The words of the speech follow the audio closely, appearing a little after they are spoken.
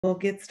We'll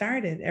get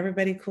started.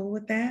 Everybody cool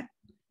with that?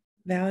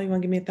 Val, you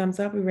want to give me a thumbs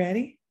up? We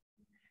ready?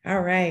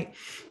 All right.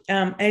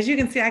 As you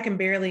can see, I can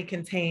barely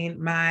contain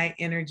my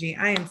energy.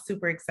 I am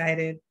super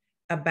excited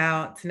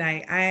about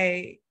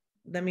tonight.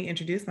 Let me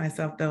introduce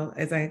myself though,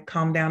 as I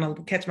calm down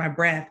and catch my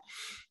breath.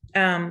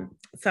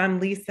 So I'm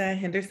Lisa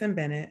Henderson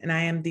Bennett, and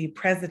I am the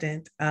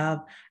president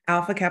of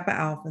Alpha Kappa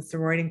Alpha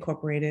Sorority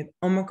Incorporated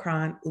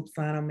Omicron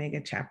Upsilon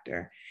Omega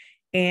Chapter.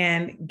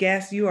 And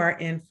guess you are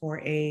in for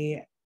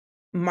a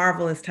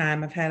marvelous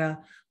time. I've had a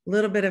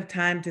little bit of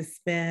time to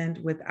spend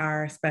with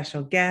our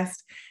special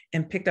guest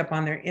and picked up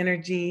on their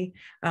energy.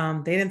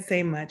 They didn't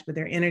say much, but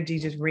their energy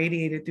just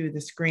radiated through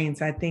the screen.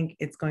 So I think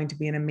it's going to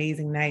be an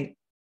amazing night.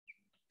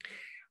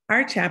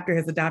 Our chapter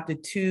has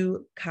adopted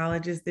 2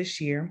 colleges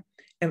this year.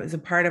 It was a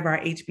part of our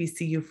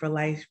HBCU for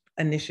Life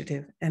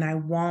initiative. And I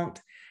won't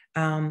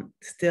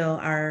steal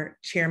our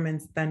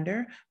chairman's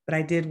thunder, but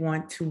I did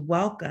want to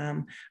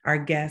welcome our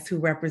guests who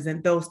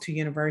represent those 2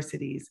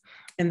 universities.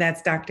 And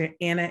that's Dr.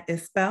 Anna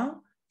Isbell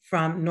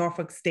from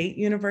Norfolk State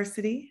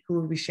University, who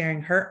will be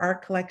sharing her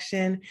art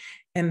collection,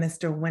 and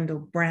Mr. Wendell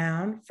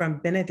Brown from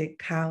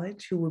Benedict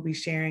College, who will be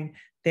sharing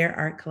their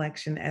art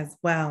collection as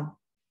well.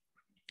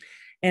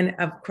 And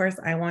of course,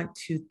 I want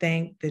to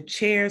thank the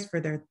chairs for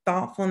their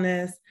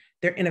thoughtfulness,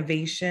 their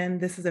innovation.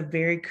 This is a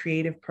very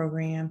creative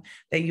program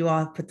that you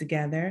all have put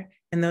together.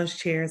 And those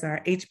chairs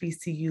are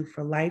HBCU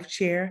for Life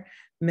Chair,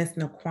 Miss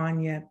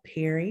Naquanya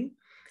Perry,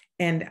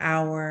 and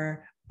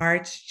our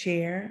Arts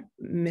Chair,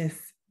 Miss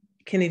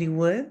Kennedy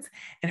Woods,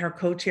 and her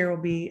co-chair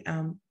will be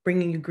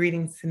bringing you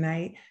greetings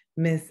tonight,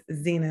 Miss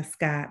Zena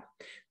Scott.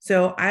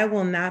 So I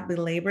will not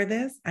belabor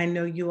this. I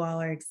know you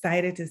all are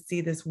excited to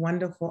see this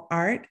wonderful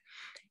art.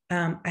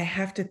 I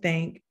have to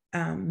thank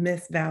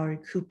Miss Valerie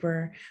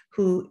Cooper,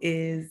 who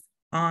is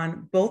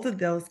on both of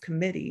those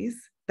committees,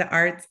 the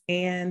Arts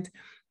and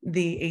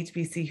the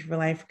HBC for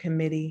Life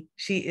Committee.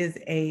 She is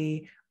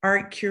a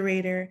art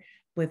curator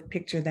with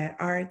Picture That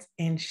Arts,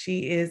 and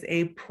she is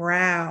a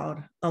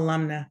proud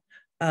alumna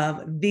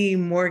of the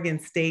Morgan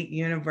State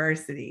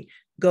University.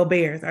 Go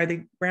Bears. Are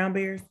they Brown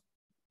Bears?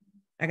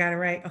 I got it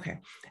right? Okay.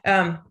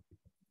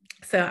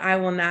 So I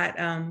will not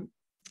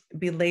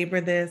belabor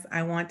this.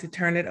 I want to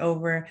turn it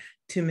over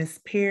to Miss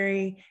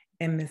Perry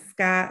and Miss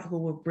Scott, who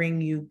will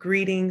bring you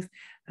greetings.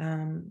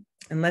 And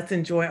let's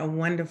enjoy a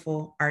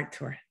wonderful art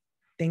tour.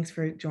 Thanks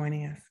for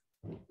joining us.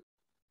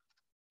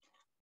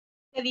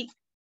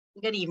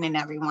 Good evening,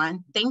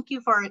 everyone.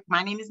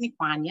 My name is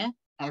Naquanya,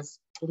 as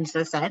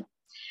Lisa said.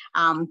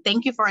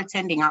 Thank you for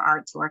attending our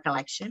art tour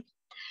collection.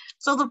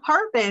 So the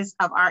purpose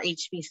of our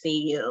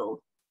HBCU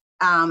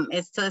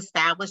is to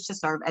establish to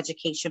serve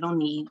educational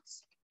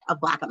needs of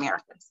Black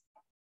Americans.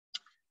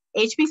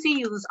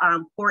 HBCUs are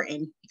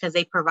important because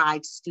they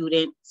provide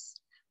students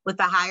with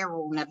a higher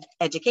room of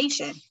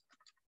education.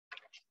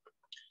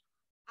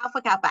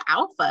 Alpha Kappa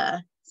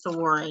Alpha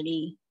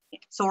Sorority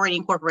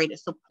Incorporated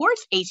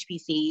supports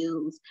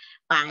HBCUs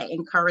by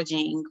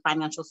encouraging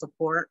financial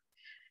support.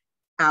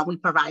 We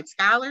provide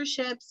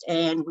scholarships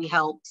and we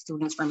help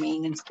students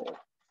remain in school.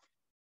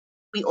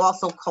 We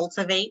also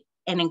cultivate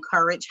and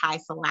encourage high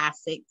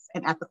scholastics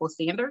and ethical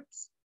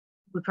standards.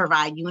 We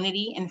provide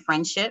unity and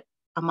friendship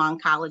among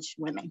college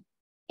women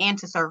and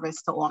to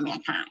service to all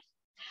mankind.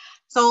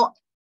 So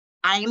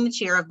I am the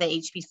chair of the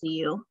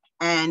HBCU,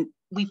 and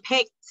we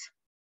picked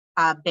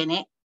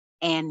Bennett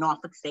and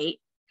Norfolk State.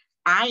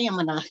 I am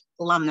an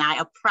alumni,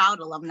 a proud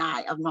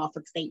alumni of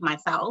Norfolk State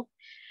myself.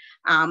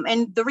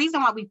 And the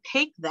reason why we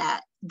picked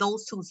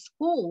those 2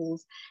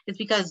 schools is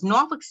because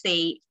Norfolk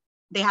State,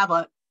 they have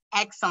an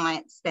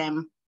excellent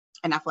STEM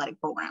and athletic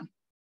program.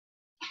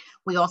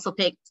 We also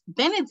picked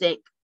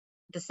Benedict,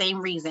 the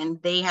same reason.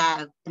 They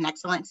have an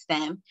excellent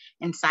STEM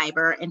and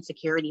cyber and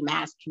security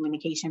mass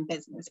communication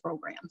business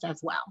programs as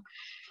well.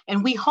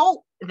 And we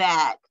hope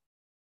that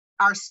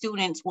our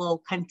students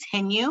will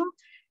continue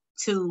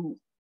to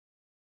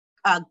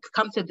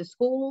come to the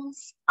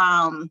schools,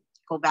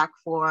 go back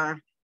for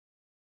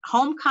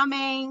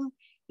homecoming,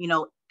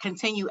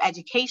 continue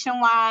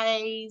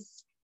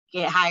education-wise,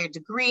 get higher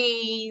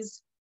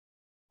degrees.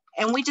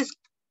 And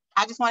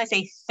I just want to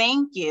say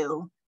thank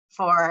you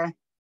for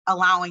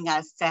allowing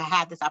us to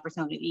have this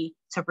opportunity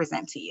to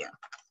present to you.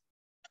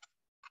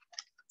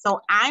 So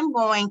I'm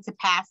going to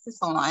pass this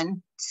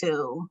on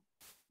to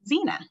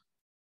Zena.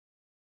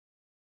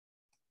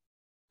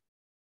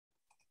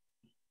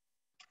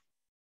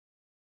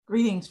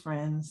 Greetings,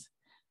 friends.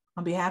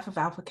 On behalf of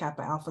Alpha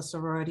Kappa Alpha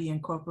Sorority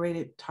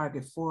Incorporated,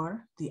 Target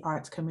 4, the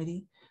Arts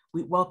Committee,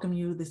 we welcome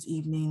you this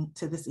evening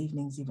to this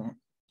evening's event.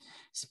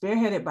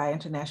 Spearheaded by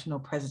International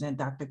President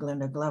Dr.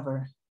 Glenda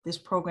Glover, this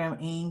program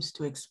aims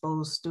to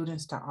expose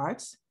students to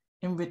arts,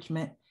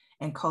 enrichment,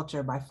 and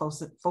culture by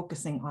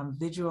focusing on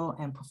visual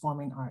and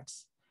performing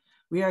arts.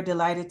 We are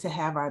delighted to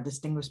have our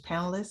distinguished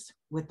panelists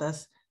with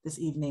us this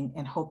evening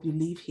and hope you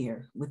leave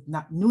here with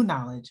new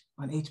knowledge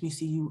on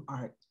HBCU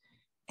art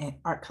and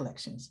art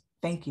collections.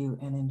 Thank you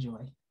and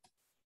enjoy.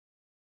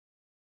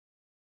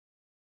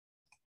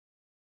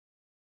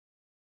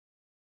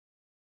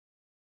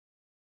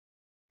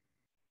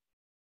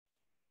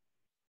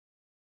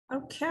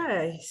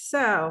 Okay,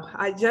 so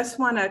I just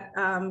want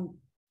to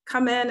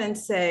come in and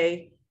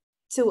say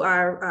to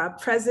our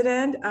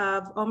president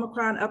of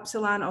Omicron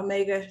Upsilon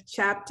Omega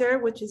Chapter,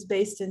 which is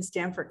based in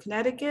Stamford,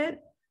 Connecticut.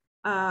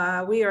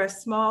 We are a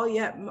small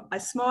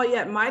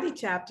yet mighty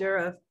chapter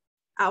of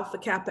Alpha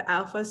Kappa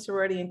Alpha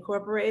Sorority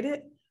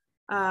Incorporated.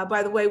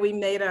 By the way,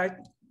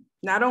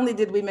 not only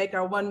did we make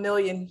our $1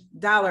 million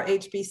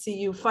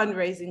HBCU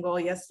fundraising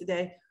goal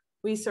yesterday,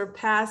 we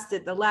surpassed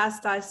it. The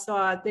last I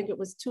saw, I think it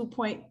was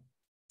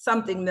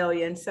 2-point-something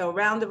million. So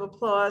round of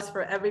applause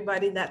for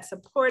everybody that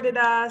supported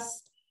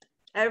us.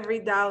 Every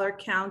dollar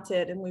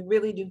counted, and we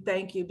really do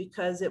thank you,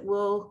 because it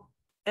will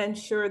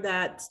ensure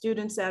that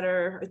students that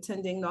are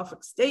attending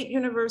Norfolk State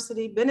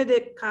University,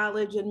 Benedict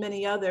College, and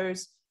many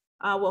others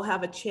will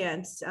have a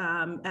chance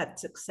at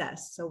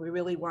success. So we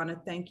really want to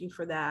thank you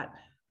for that.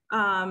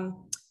 I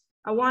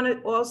want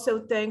to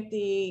also thank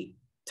the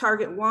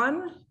Target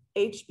 1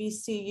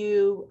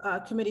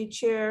 HBCU Committee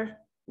Chair,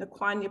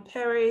 Naquanya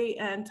Perry,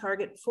 and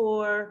Target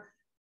 4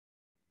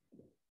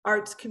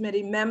 Arts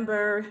Committee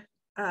member,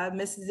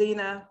 Ms.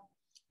 Zena,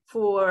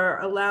 for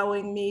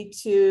allowing me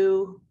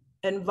to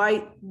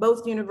invite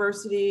both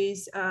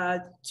universities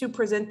to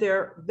present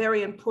their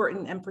very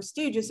important and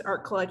prestigious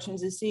art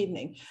collections this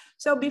evening.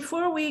 So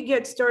before we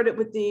get started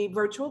with the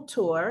virtual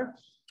tour,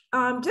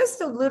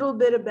 just a little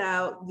bit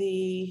about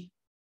the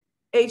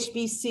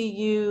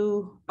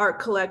HBCU art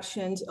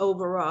collections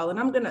overall. And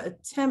I'm gonna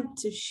attempt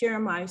to share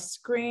my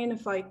screen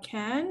if I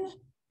can.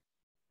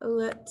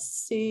 Let's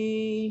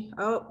see,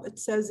 oh, it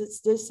says it's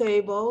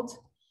disabled.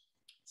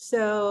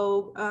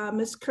 So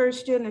Ms.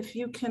 Kirsten, if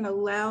you can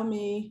allow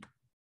me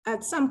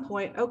at some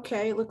point,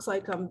 okay, it looks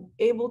like I'm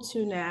able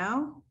to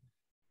now.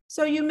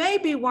 So you may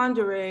be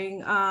wondering,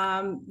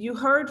 you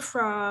heard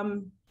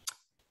from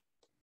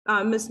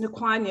Ms.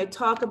 Naquanya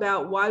talk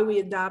about why we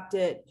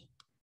adopted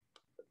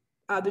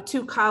the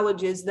two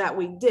colleges that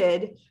we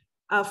did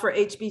for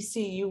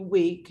HBCU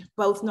week,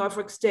 both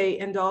Norfolk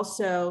State and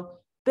also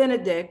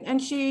Benedict. And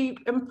she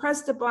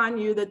impressed upon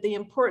you that the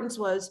importance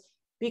was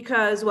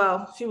because,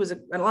 well, she was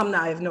an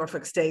alumni of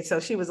Norfolk State, so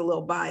she was a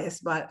little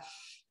biased, but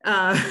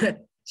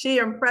she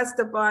impressed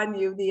upon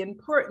you the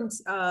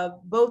importance of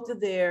both of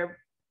their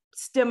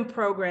STEM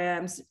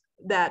programs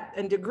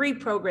and degree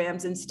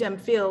programs in STEM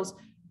fields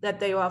that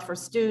they offer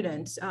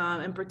students,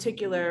 in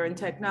particular in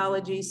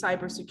technology,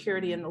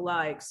 cybersecurity, and the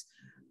likes.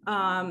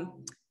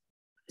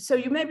 So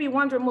you may be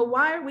wondering, well,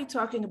 why are we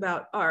talking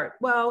about art?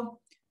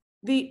 Well,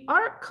 the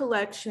art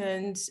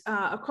collections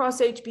across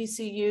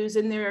HBCUs,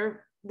 and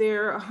there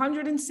are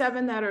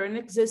 107 that are in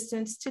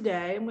existence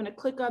today. I'm going to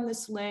click on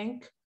this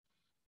link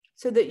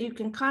so that you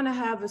can kind of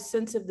have a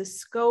sense of the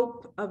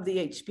scope of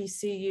the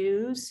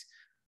HBCUs.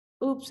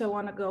 Oops, I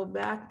want to go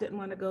back, didn't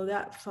want to go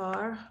that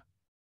far.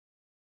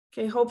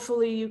 Okay,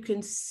 hopefully you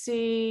can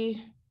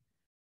see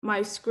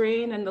my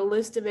screen and the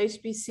list of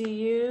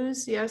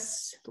HBCUs.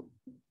 Yes,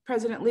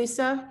 President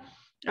Lisa.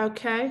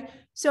 Okay,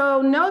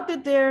 so note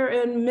that they're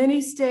in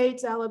many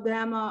states: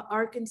 Alabama,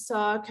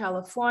 Arkansas,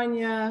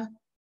 California,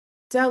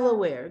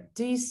 Delaware,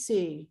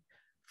 DC,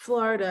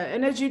 Florida.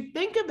 And as you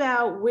think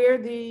about where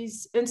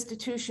these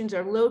institutions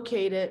are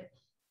located,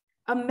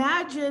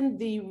 imagine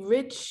the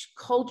rich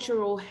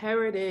cultural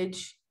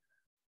heritage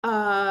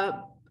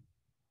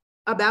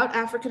about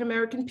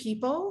African-American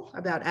people,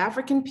 about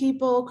African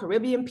people,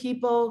 Caribbean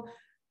people,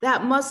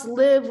 that must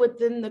live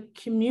within the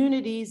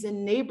communities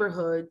and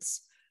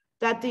neighborhoods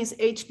that these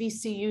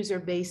HBCUs are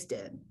based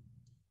in.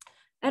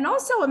 And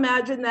also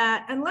imagine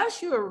that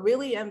unless you are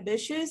really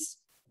ambitious,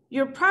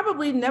 you're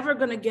probably never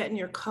going to get in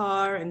your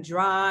car and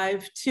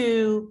drive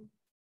to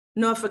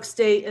Norfolk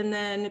State and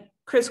then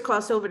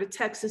crisscross over to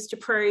Texas to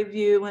Prairie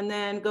View and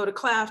then go to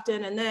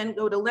Clafton and then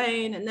go to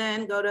Lane and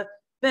then go to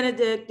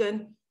Benedict.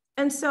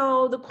 And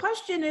so the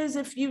question is,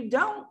 if you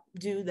don't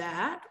do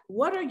that,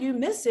 what are you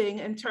missing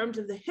in terms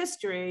of the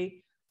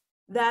history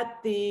that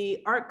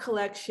the art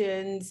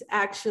collections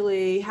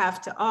actually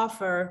have to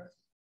offer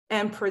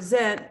and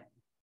present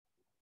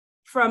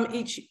from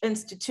each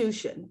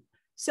institution?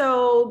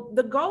 So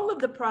the goal of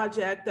the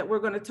project that we're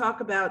going to talk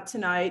about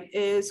tonight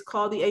is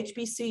called the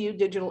HBCU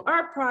Digital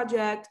Art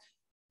Project.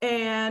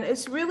 And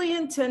it's really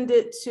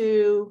intended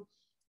to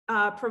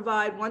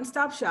provide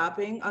one-stop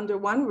shopping under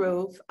one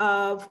roof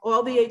of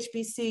all the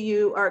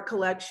HBCU art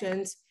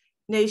collections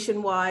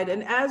nationwide.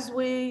 And I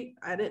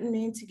didn't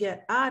mean to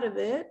get out of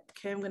it.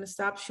 Okay, I'm going to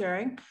stop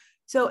sharing.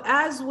 So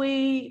as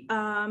we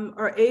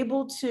are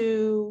able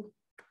to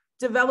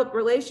develop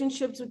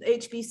relationships with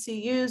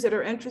HBCUs that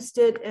are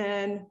interested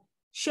in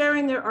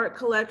sharing their art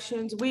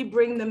collections, we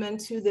bring them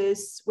into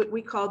this, what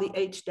we call the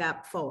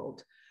HDAP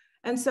fold.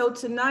 And so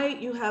tonight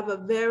you have a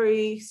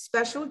very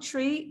special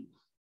treat.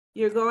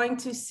 You're going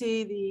to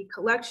see the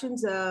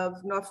collections of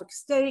Norfolk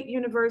State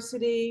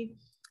University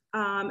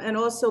and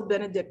also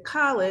Benedict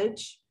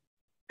College,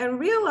 and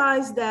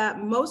realize that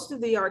most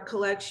of the art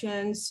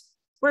collections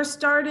were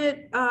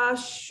started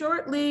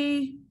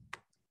shortly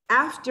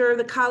after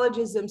the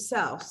colleges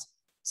themselves.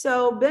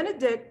 So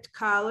Benedict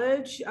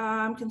College,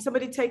 can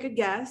somebody take a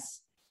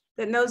guess?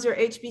 that knows their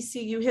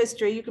HBCU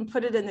history, you can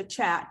put it in the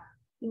chat.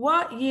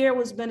 What year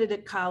was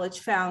Benedict College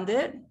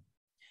founded?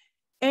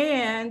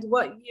 And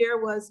what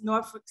year was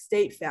Norfolk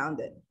State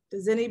founded?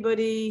 Does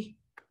anybody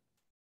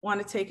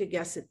want to take a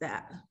guess at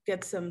that?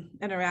 Get some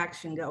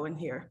interaction going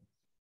here.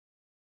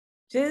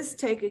 Just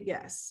take a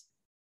guess.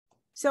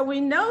 So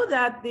we know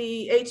that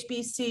the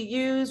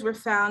HBCUs were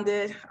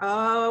founded.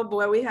 Oh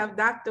boy, we have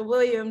Dr.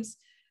 Williams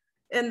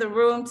in the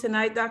room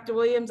tonight. Dr.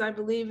 Williams, I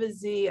believe,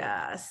 is the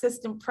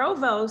assistant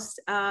provost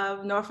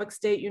of Norfolk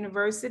State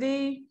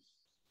University,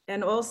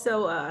 and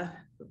also a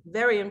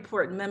very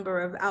important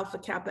member of Alpha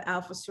Kappa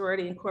Alpha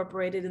Sorority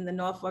Incorporated in the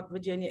Norfolk,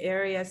 Virginia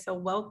area. So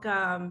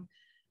welcome,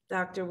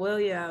 Dr.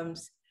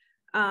 Williams.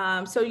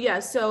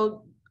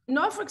 So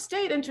Norfolk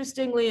State,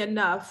 interestingly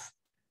enough,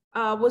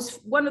 was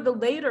one of the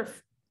later,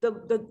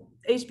 the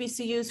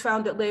HBCUs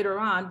founded later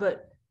on,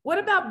 but what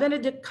about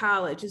Benedict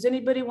College? Does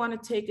anybody want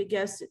to take a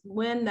guess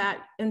when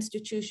that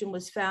institution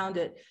was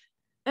founded?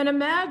 And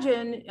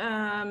imagine,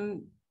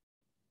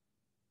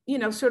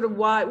 sort of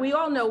why, we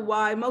all know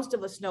why, most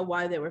of us know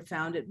why they were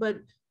founded, but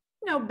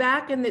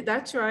back in the,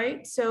 that's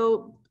right.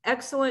 So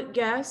excellent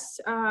guess,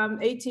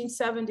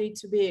 1870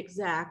 to be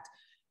exact.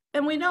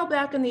 And we know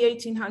back in the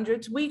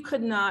 1800s,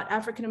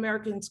 African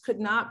Americans could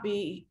not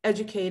be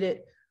educated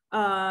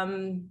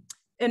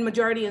in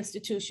majority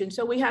institutions.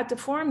 So we had to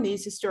form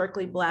these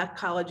historically Black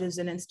colleges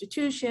and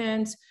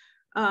institutions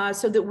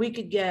so that we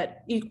could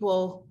get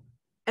equal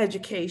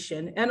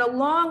education. And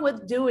along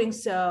with doing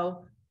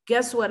so,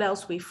 guess what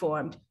else we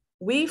formed?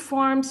 We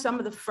formed some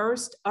of the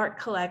first art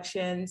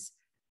collections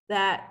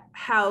that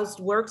housed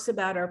works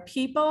about our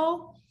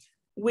people.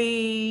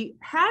 We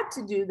had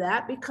to do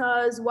that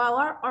because while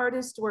our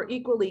artists were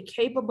equally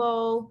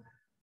capable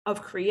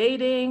of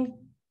creating,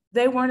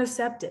 they weren't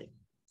accepted.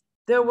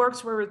 Their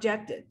works were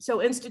rejected.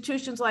 So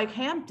institutions like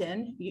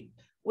Hampton,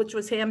 which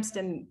was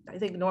Hampton, I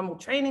think, Normal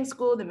Training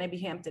School, then maybe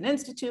Hampton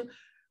Institute,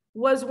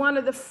 was one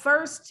of the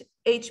first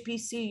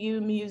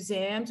HBCU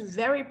museums,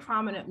 very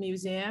prominent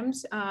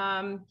museums,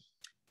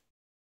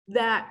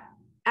 that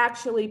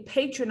actually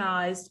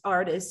patronized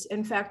artists.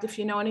 In fact, if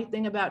you know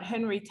anything about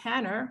Henry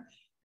Tanner,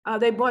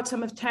 they bought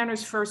some of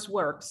Tanner's first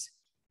works.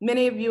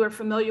 Many of you are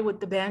familiar with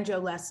the banjo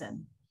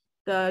lesson.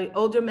 The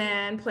older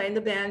man playing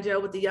the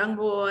banjo with the young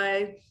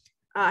boy.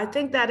 I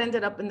think that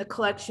ended up in the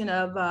collection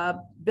of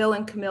Bill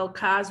and Camille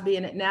Cosby,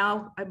 and it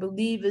now, I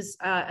believe, is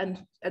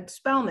at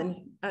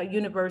Spelman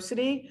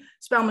University,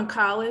 Spelman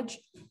College,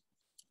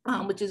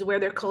 which is where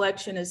their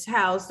collection is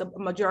housed, a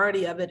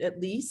majority of it at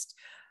least.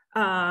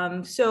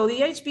 So the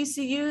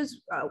HBCUs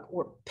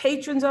were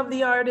patrons of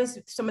the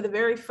artists, some of the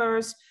very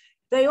first.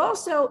 They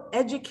also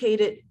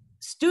educated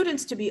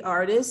students to be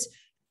artists.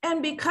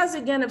 And because,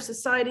 again, of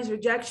society's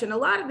rejection, a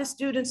lot of the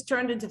students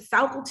turned into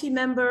faculty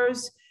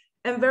members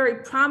and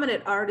very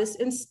prominent artists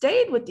and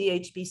stayed with the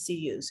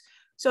HBCUs.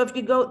 So if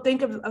you go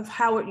think of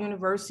Howard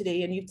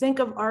University and you think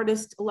of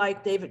artists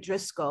like David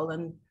Driscoll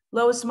and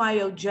Lois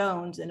Mayo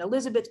Jones and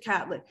Elizabeth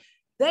Catlett,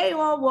 they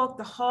all walked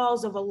the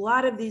halls of a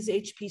lot of these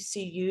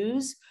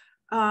HBCUs,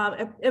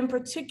 in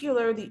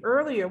particular the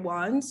earlier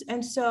ones.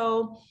 And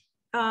so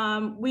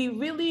we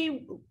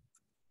really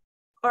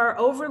are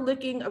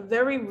overlooking a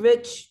very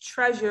rich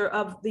treasure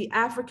of the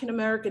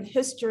African-American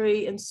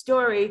history and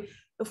story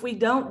if we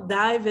don't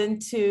dive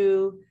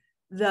into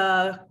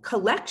the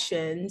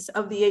collections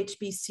of the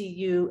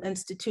HBCU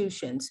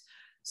institutions.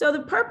 So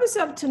the purpose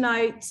of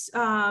tonight's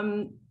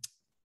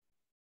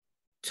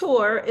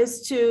tour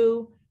is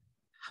to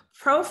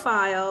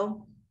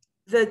profile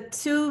the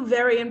two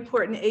very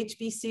important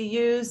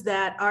HBCUs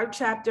that our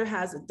chapter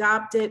has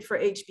adopted for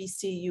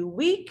HBCU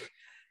Week.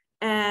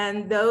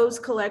 And those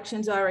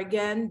collections are,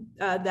 again,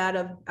 that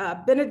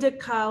of Benedict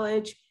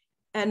College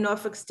and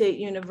Norfolk State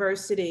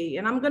University.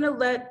 And I'm going to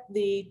let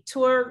the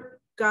tour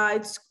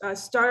guides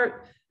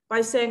start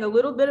by saying a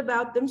little bit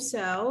about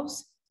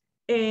themselves.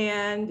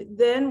 And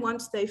then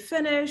once they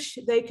finish,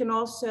 they can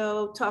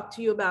also talk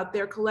to you about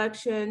their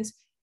collections,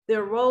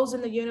 their roles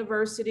in the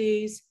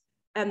universities,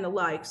 and the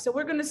like. So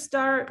we're going to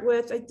start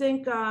with, I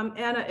think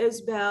Anna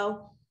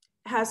Isbell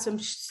has some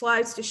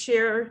slides to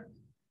share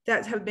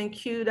that have been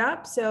queued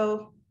up.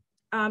 So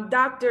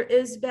Dr.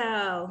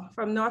 Isbell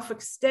from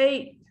Norfolk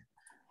State,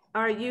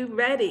 are you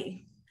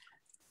ready?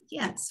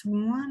 Yes,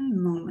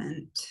 one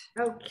moment.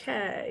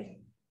 Okay.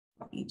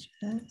 Let me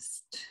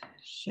just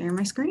share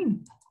my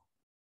screen.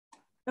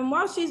 And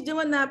while she's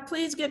doing that,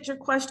 please get your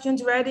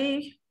questions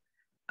ready.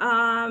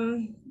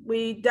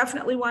 We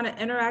definitely want an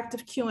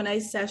interactive Q&A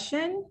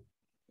session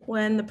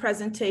when the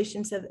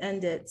presentations have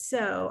ended.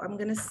 So I'm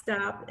going to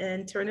stop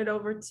and turn it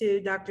over to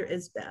Dr.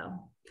 Isbell.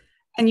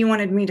 And you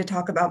wanted me to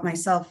talk about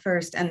myself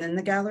first and then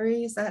the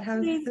gallery? Is that how?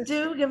 Please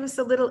do give us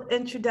a little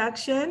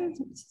introduction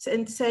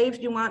and say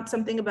if you want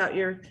something about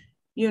your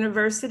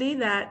university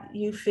that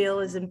you feel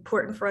is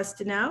important for us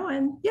to know.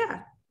 And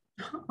yeah.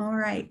 All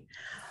right.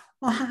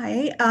 Well,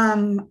 hi,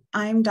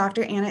 I'm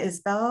Dr. Anna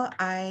Isbell.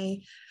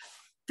 I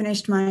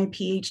finished my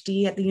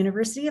PhD at the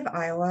University of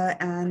Iowa,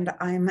 and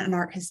I'm an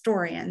art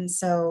historian.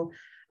 So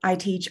I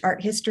teach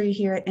art history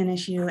here at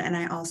NSU, and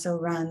I also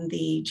run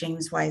the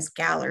James Wise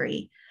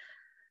Gallery.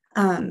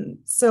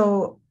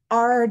 So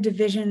our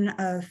division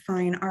of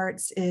fine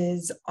arts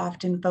is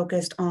often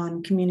focused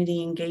on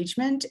community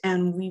engagement,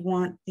 and we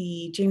want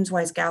the James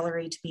Wise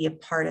Gallery to be a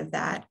part of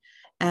that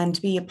and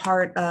to be a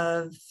part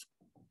of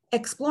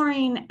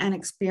exploring and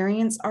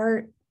experience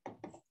art,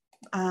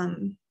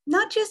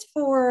 not just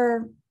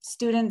for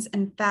students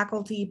and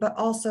faculty, but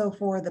also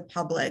for the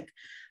public.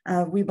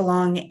 We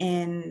belong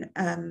in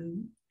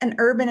an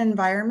urban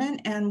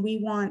environment, and we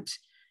want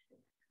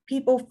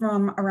people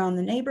from around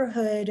the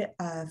neighborhood,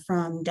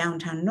 from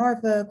downtown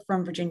Norfolk,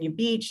 from Virginia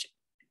Beach,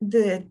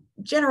 the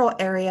general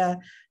area,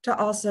 to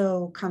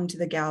also come to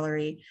the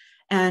gallery.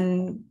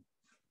 And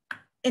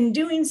in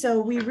doing so,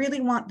 we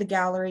really want the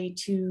gallery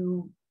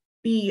to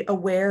be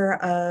aware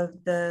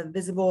of the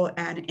visible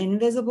and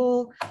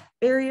invisible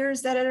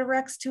barriers that it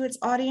erects to its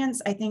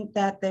audience. I think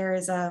that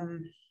there's a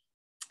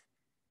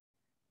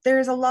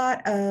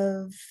lot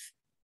of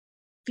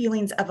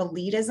feelings of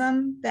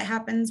elitism that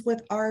happens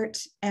with art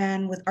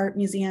and with art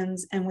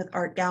museums and with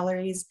art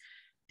galleries.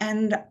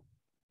 And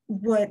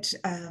what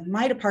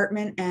my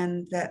department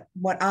and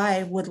what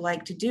I would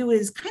like to do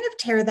is kind of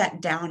tear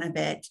that down a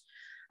bit.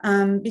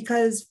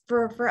 Because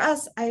for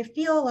us, I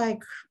feel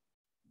like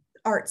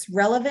art's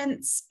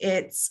relevance,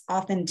 its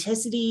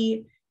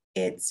authenticity,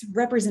 its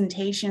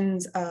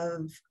representations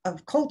of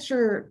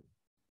culture,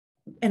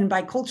 and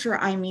by culture,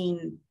 I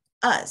mean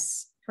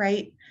us,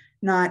 right?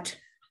 Not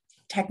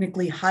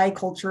technically high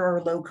culture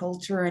or low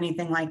culture or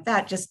anything like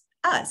that, just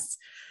us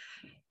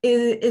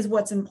is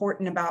what's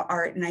important about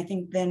art. And I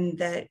think then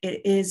that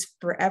it is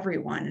for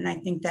everyone. And I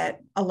think that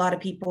a lot of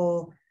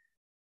people,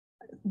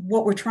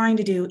 what we're trying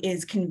to do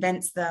is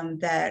convince them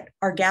that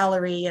our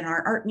gallery and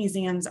our art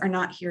museums are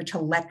not here to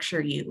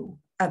lecture you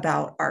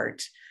about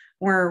art,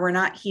 or we're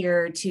not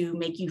here to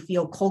make you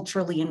feel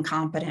culturally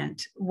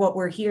incompetent. What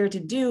we're here to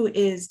do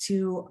is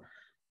to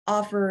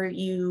offer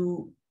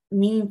you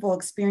meaningful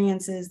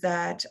experiences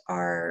that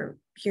are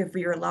here for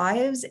your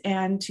lives,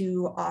 and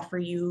to offer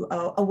you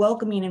a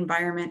welcoming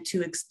environment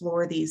to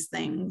explore these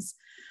things.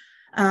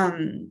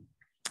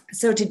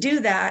 So to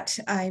do that,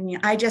 I mean,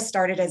 I just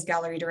started as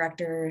gallery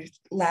director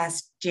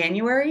last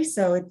January,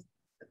 so it's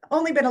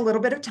only been a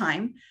little bit of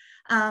time.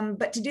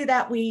 But to do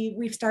that,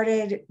 we've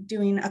started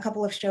doing a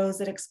couple of shows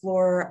that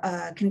explore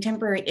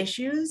contemporary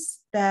issues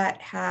that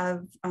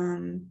have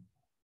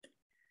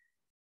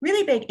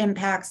really big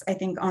impacts, I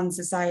think, on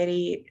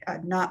society,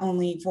 not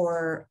only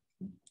for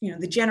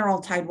the general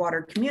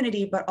Tidewater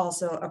community, but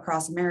also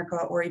across America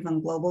or even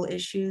global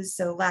issues.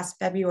 So last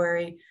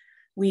February,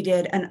 we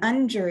did an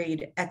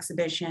unjuried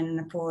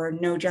exhibition for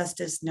No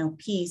Justice, No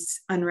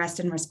Peace, Unrest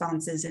and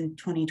Responses in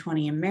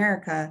 2020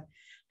 America.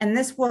 And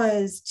this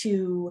was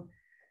to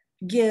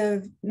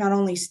give not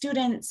only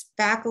students,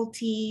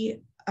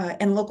 faculty,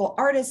 and local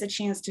artists a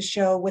chance to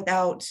show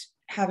without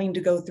having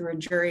to go through a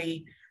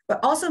jury, but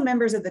also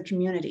members of the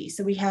community.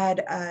 So we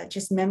had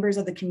just members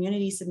of the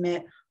community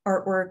submit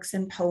artworks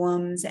and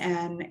poems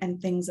and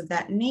things of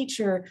that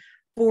nature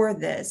for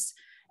this.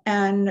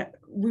 And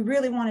we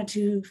really wanted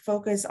to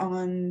focus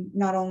on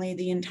not only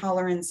the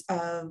intolerance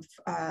of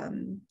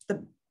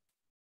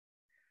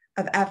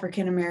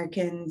African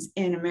Americans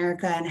in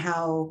America and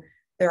how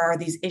there are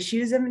these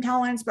issues of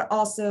intolerance, but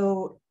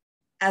also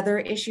other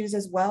issues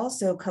as well.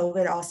 So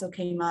COVID also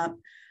came up,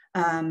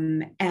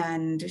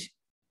 and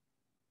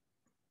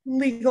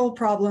legal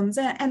problems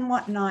and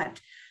whatnot.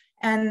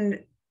 And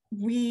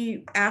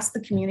we asked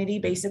the community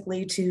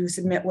basically to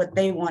submit what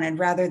they wanted,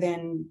 rather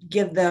than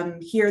give them,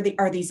 here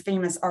are these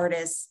famous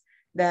artists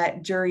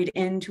that juried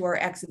into our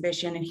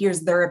exhibition, and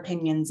here's their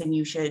opinions and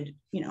you should,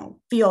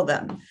 feel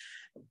them.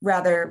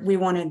 Rather, we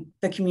wanted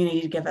the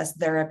community to give us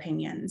their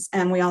opinions.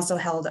 And we also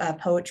held a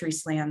poetry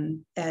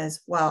slam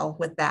as well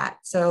with that.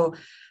 So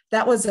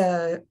that was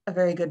a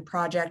very good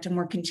project, and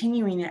we're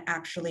continuing it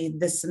actually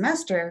this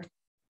semester.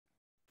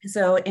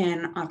 So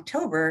in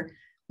October,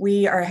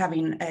 we are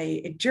having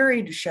a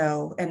juried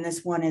show, and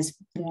this one is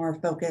more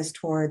focused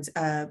towards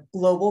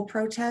global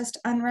protest,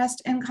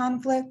 unrest, and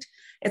conflict.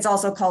 It's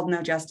also called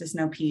No Justice,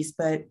 No Peace,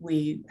 but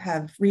we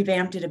have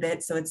revamped it a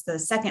bit. So it's the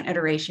second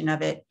iteration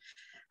of it,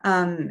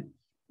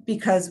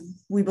 because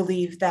we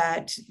believe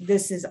that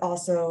this is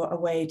also a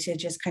way to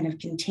just kind of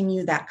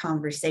continue that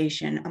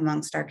conversation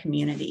amongst our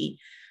community,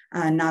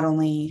 not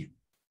only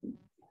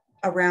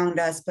around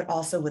us, but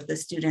also with the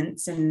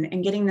students,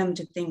 and getting them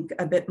to think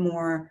a bit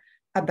more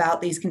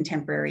about these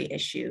contemporary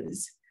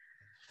issues.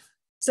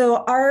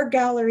 So our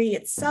gallery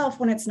itself,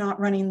 when it's not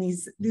running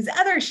these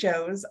other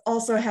shows,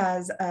 also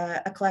has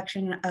a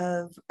collection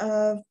of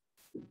a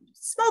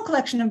small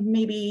collection of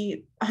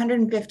maybe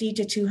 150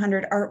 to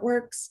 200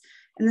 artworks.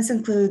 And this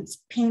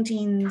includes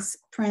paintings,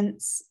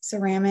 prints,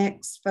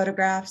 ceramics,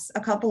 photographs,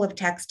 a couple of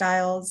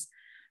textiles.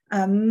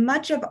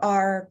 Much of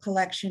our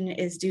collection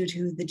is due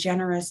to the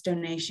generous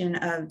donation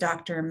of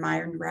Dr.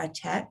 Myra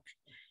Tech.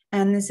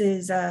 And this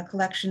is a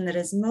collection that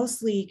is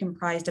mostly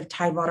comprised of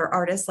Tidewater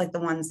artists, like the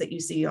ones that you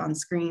see on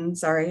screen.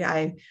 Sorry,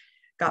 I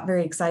got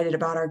very excited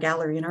about our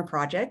gallery and our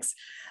projects.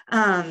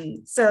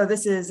 So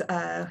this is,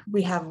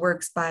 we have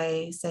works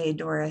by, say,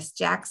 Doris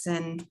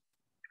Jackson,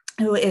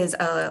 who is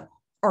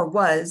or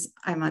was,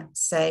 I might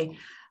say,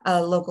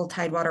 a local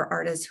Tidewater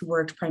artist who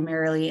worked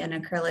primarily in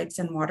acrylics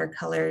and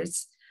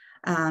watercolors.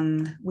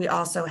 We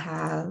also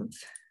have,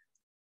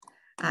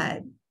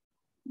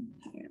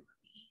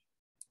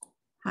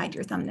 hide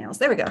your thumbnails,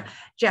 there we go,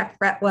 Jack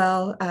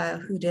Bretwell,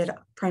 who did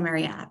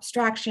primary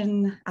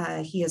abstraction.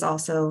 He is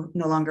also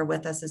no longer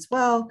with us as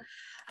well.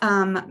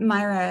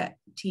 Myra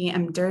T.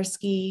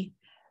 Mdursky,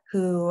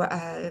 who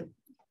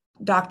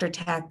Dr.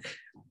 Tech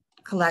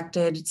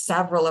collected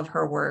several of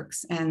her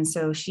works. And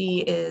so she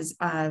is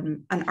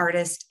an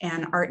artist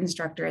and art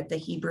instructor at the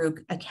Hebrew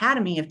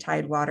Academy of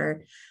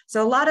Tidewater.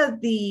 So a lot of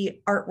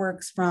the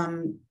artworks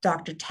from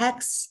Dr.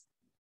 Tech's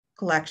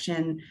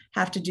collection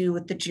have to do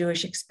with the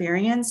Jewish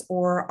experience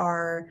or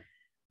are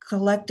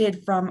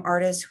collected from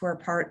artists who are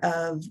part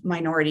of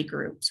minority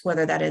groups,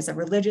 whether that is a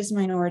religious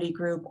minority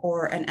group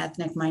or an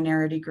ethnic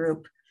minority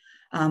group,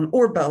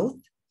 or both.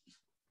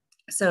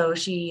 So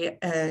she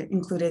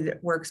included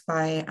works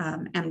by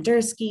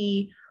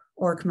Mdursky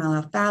or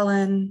Camilo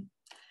Fallon,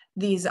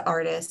 these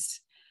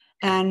artists.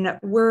 And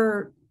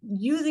we're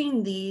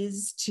using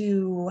these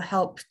to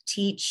help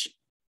teach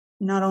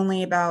not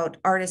only about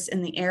artists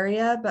in the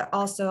area, but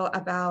also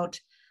about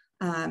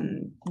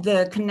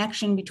the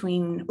connection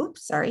between,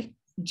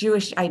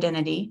 Jewish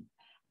identity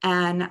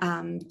and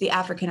the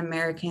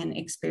African-American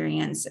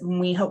experience. And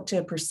we hope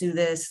to pursue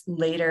this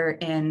later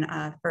in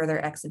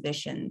further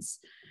exhibitions.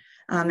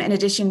 In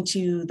addition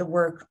to the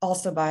work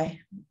also by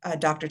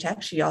Dr.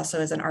 Tech, she also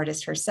is an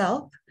artist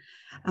herself.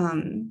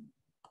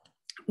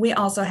 We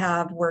also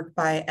have work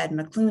by Ed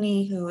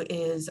McClooney, who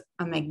is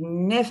a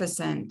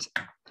magnificent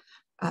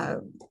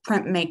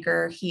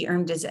printmaker. He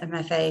earned his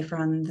MFA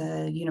from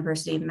the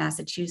University of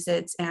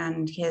Massachusetts,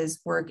 and his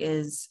work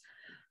is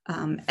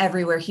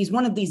everywhere. He's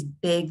one of these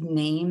big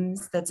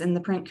names that's in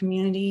the print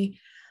community.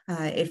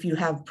 If you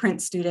have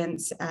print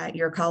students at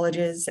your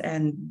colleges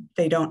and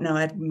they don't know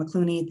Ed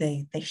McClooney,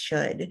 they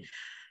should.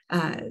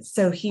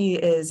 So he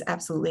is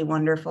absolutely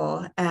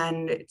wonderful.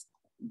 And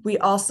we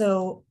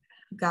also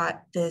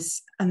got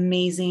this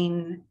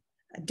amazing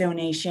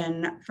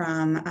donation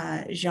from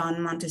Jean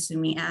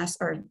Montesumi-Ass.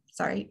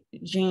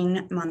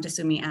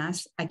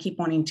 I keep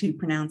wanting to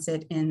pronounce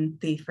it in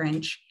the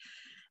French.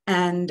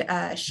 And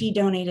she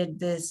donated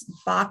this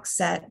box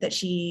set that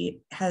she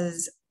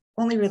has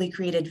only really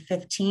created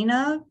 15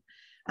 of.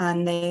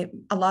 A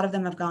lot of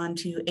them have gone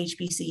to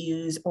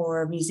HBCUs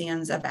or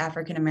museums of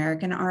African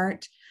American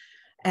art.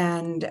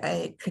 And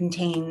it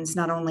contains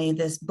not only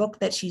this book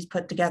that she's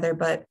put together,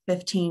 but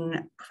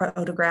 15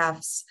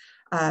 photographs,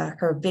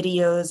 her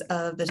videos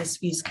of the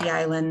Tisfuski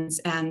Islands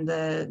and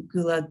the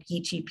Gulag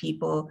Geechee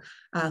people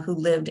who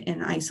lived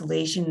in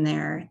isolation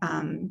there.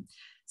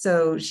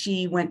 So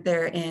she went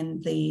there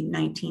in the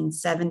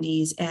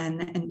 1970s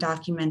and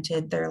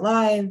documented their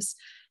lives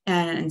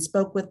and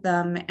spoke with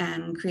them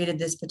and created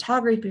this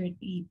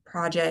photography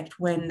project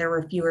when there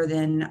were fewer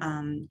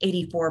than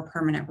 84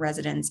 permanent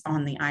residents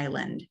on the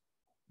island.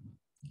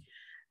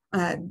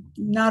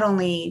 Not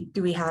only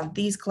do we have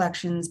these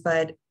collections,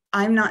 but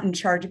I'm not in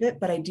charge of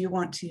it, but I do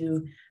want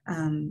to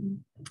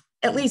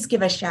at least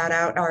give a shout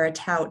out or a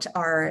tout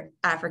our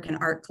African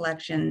art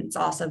collection. It's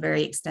also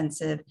very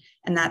extensive,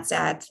 and that's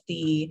at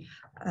the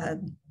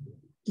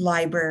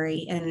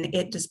library, and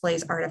it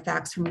displays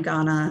artifacts from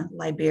Ghana,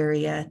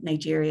 Liberia,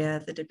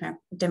 Nigeria, the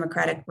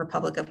Democratic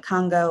Republic of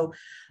Congo,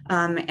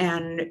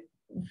 and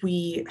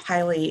we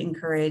highly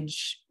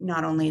encourage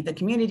not only the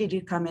community to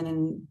come in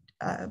and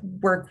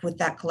work with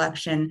that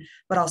collection,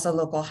 but also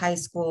local high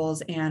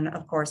schools and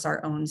of course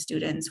our own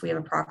students. We have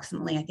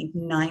approximately, I think,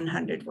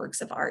 900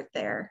 works of art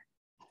there.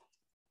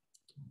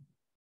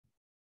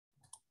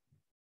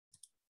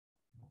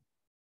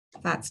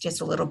 That's just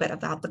a little bit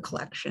about the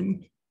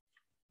collection.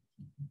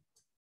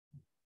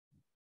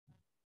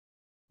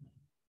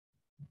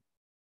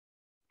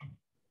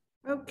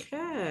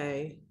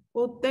 Okay,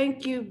 well,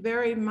 thank you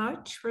very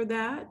much for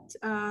that,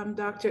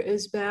 Dr.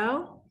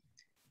 Isbell.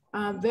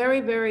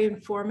 Very, very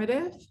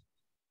informative.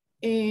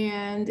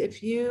 And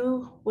if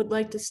you would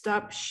like to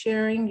stop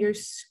sharing your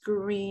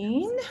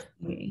screen.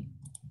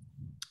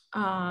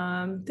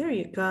 There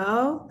you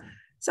go.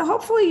 So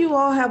hopefully you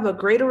all have a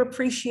greater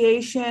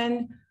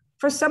appreciation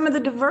for some of the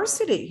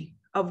diversity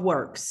of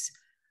works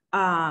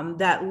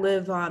that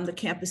live on the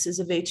campuses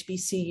of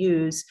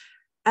HBCUs.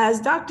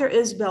 As Dr.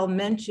 Isbell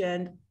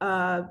mentioned,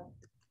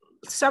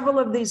 several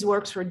of these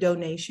works were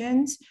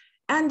donations.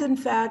 And in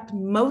fact,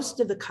 most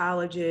of the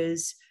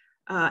colleges,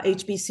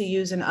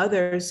 HBCUs and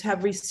others,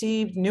 have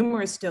received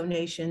numerous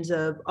donations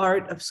of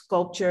art, of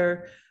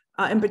sculpture,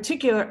 in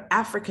particular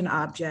African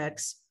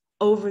objects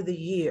over the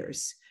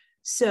years.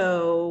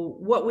 So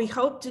what we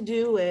hope to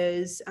do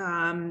is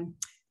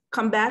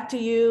come back to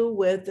you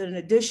with an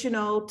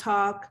additional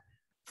talk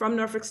from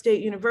Norfolk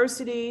State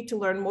University to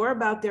learn more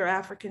about their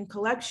African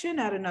collection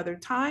at another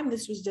time.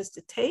 This was just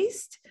a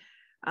taste.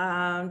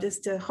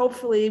 just to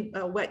hopefully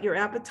whet your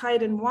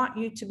appetite and want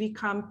you to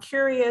become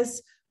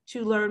curious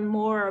to learn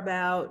more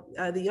about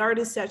the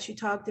artists that she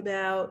talked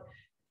about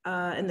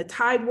in the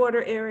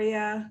Tidewater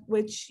area,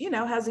 which, you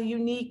know, has a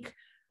unique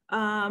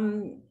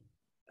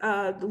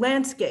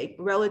landscape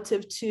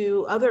relative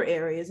to other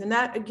areas. And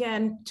that,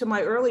 again, to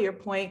my earlier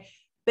point,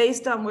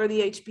 based on where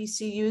the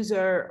HBCUs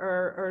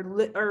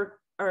are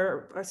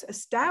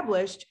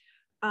established,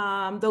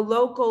 the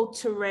local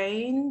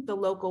terrain, the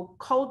local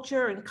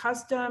culture and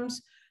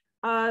customs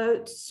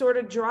sort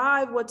of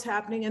drive what's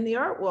happening in the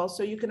art world.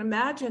 So you can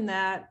imagine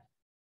that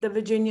the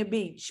Virginia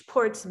Beach,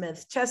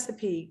 Portsmouth,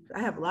 Chesapeake, I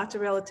have lots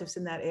of relatives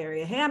in that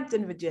area,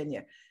 Hampton,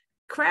 Virginia,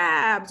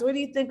 crabs. What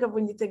do you think of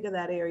when you think of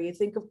that area? You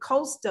think of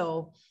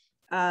coastal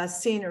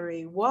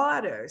scenery,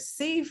 water,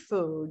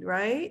 seafood,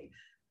 right?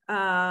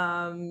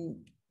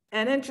 And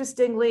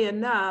interestingly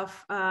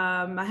enough,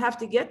 I have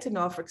to get to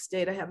Norfolk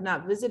State. I have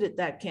not visited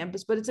that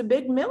campus, but it's a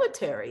big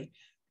military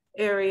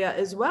area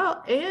as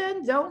well.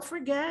 And don't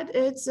forget,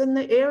 it's in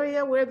the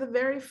area where the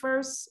very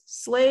first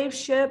slave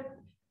ship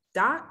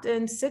docked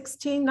in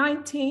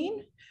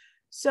 1619.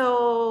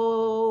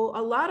 So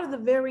a lot of the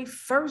very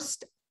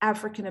first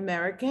African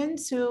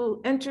Americans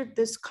who entered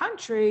this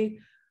country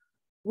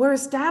were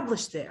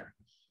established there.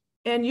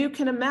 And you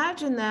can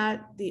imagine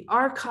that the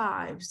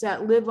archives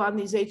that live on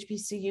these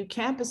HBCU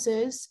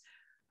campuses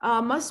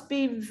must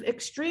be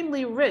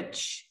extremely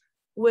rich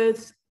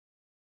with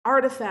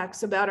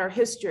artifacts about our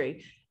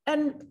history.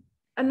 And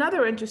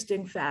another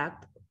interesting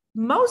fact,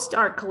 most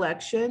art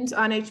collections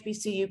on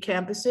HBCU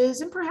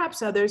campuses, and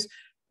perhaps others,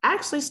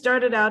 actually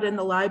started out in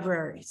the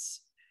libraries.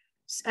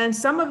 And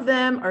some of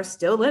them are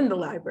still in the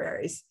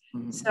libraries.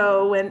 Mm-hmm.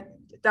 So when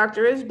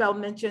Dr. Isbell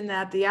mentioned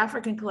that the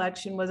African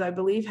collection was, I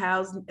believe,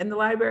 housed in the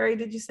library,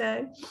 did you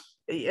say?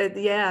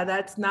 Yeah,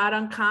 that's not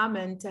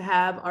uncommon to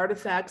have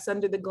artifacts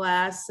under the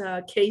glass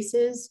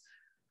cases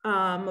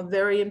of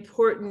very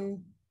important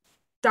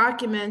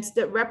documents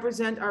that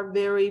represent our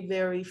very,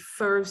 very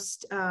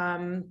first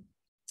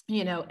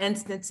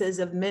instances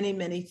of many,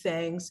 many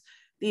things.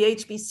 The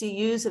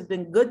HBCUs have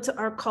been good to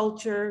our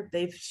culture.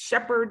 They've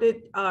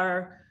shepherded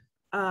our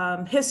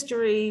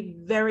history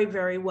very,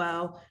 very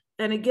well.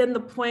 And again, the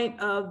point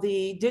of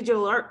the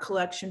digital art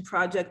collection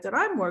project that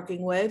I'm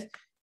working with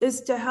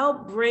is to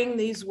help bring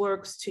these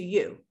works to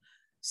you.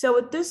 So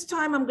at this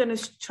time, I'm going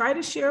to try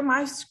to share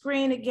my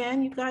screen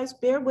again. You guys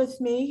bear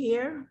with me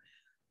here.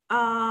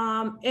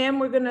 And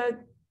we're going to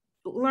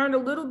learn a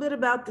little bit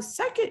about the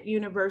second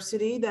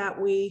university that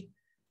we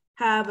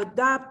have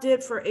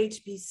adopted for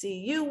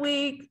HBCU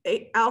Week.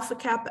 Alpha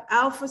Kappa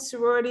Alpha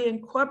Sorority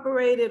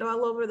Incorporated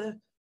all over the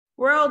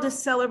world is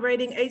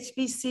celebrating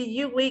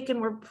HBCU Week, and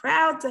we're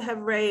proud to have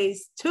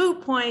raised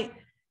 $2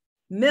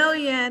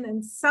 million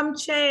and some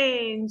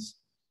change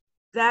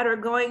that are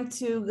going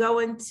to go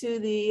into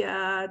the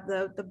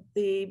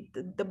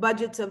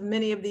budgets of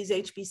many of these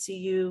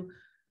HBCU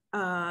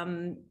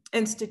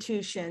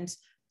institutions.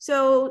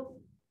 So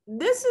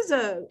this is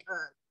a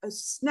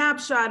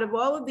snapshot of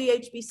all of the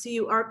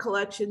HBCU art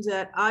collections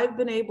that I've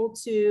been able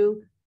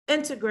to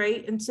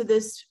integrate into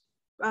this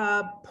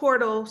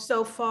portal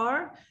so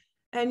far.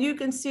 And you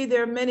can see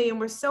there are many, and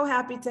we're so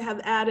happy to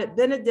have added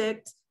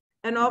Benedict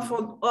and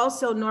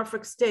also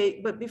Norfolk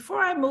State. But before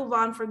I move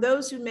on, for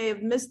those who may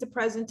have missed the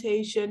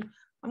presentation,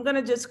 I'm going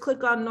to just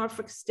click on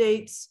Norfolk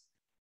State's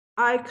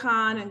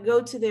icon and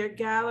go to their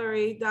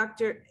gallery.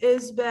 Dr.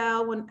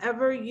 Isbell,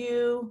 whenever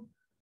you,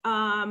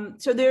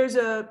 so there's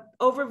an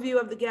overview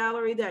of the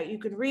gallery that you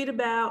can read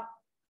about,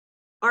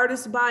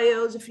 artist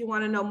bios if you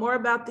want to know more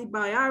about the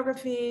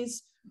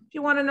biographies, if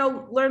you want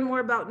to learn more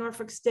about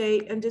Norfolk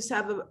State and just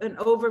have an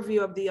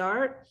overview of the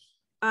art.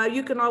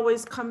 You can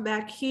always come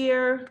back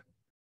here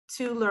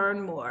to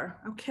learn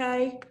more,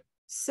 okay?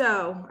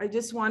 So I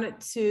just wanted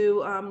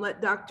to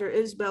let Dr.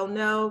 Isbell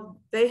know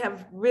they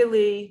have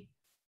really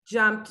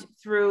jumped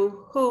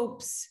through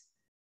hoops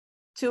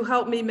to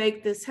help me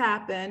make this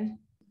happen.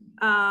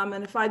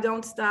 And if I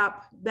don't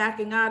stop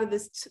backing out of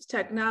this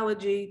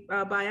technology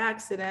by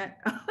accident,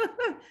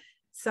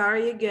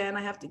 sorry again,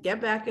 I have to get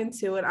back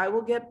into it. I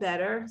will get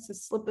better. It's a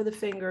slip of the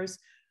fingers.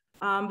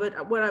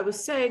 But what I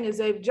was saying is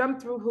they've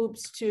jumped through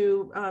hoops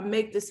to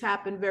make this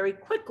happen very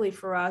quickly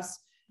for us.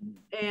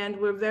 And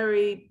we're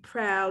very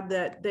proud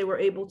that they were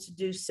able to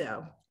do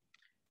so.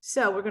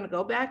 So we're going to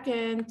go back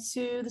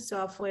into the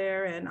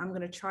software, and I'm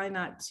going to try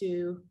not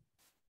to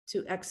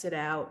exit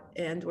out,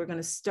 and we're going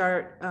to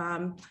start.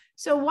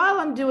 So while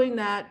I'm doing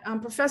that,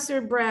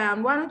 Professor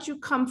Brown, why don't you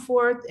come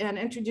forth and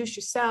introduce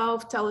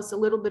yourself, tell us a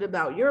little bit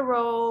about your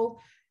role,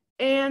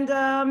 and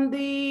a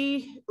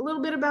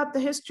little bit about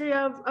the history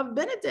of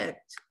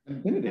Benedict.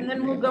 And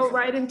then we'll go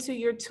right into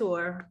your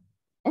tour.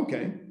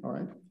 Okay, all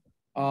right.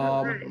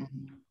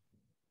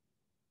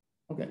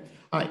 Okay,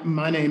 all right,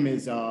 my name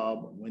is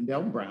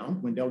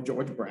Wendell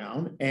George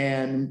Brown.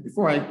 And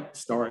before I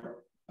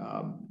start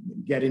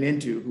getting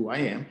into who I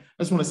am,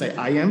 I just want to say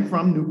I am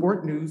from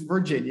Newport News,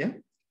 Virginia.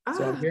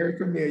 So I'm very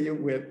familiar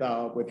with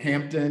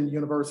Hampton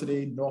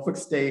University, Norfolk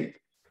State,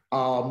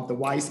 The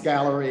Weiss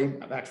Gallery,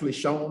 I've actually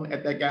shown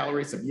at that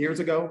gallery some years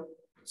ago.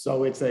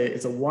 So it's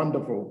a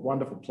wonderful,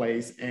 wonderful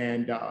place.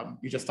 And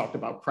you just talked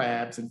about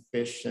crabs and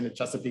fish in the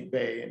Chesapeake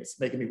Bay, and it's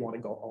making me want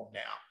to go home now.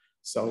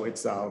 So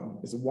it's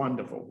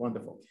wonderful,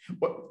 wonderful.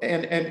 But,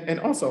 and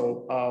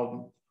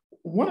also,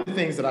 one of the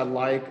things that I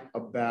like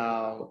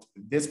about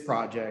this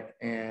project,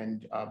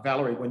 and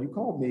Valerie, when you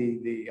called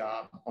me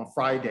on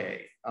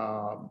Friday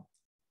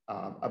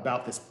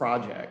about this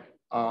project,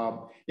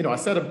 you know, I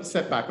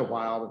sat back a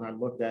while and I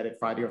looked at it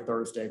Friday or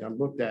Thursday, and I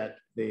looked at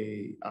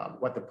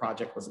what the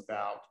project was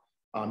about.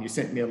 You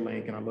sent me a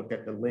link, and I looked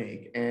at the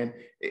link, and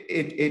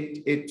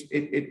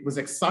it was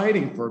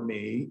exciting for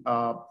me,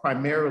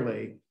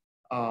 primarily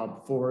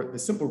for the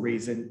simple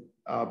reason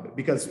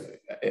because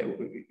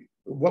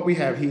what we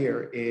have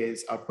here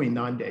is Queen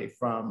Nande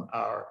from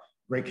our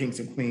Great Kings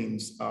and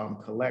Queens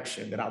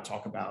collection that I'll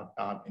talk about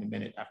in a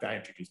minute after I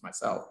introduce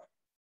myself.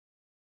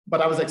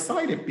 But I was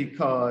excited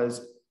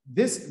because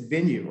this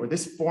venue or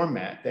this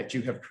format that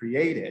you have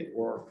created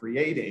or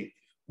creating,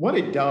 what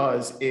it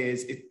does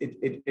is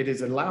it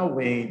is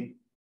allowing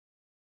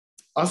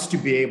us to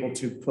be able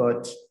to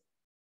put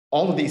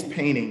all of these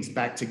paintings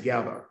back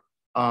together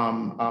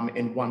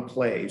in one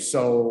place.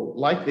 So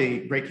like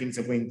the Great Kings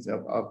and Queens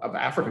of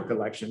Africa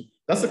collection,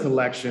 that's a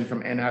collection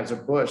from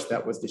Anheuser-Busch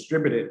that was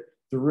distributed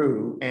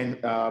through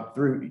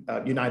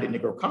United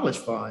Negro College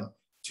Fund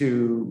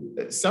to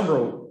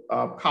several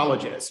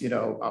colleges. You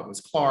know, it was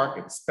Clark,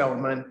 it was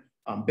Spelman,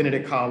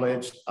 Benedict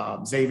College,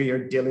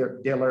 Xavier,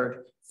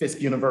 Dillard,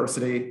 Fisk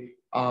University,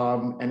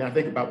 and I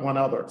think about one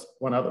other.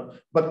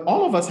 But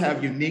all of us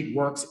have unique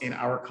works in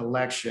our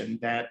collection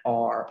that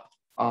are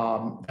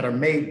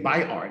made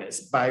by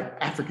artists, by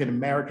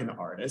African-American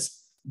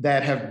artists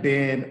that have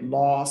been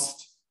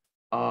lost,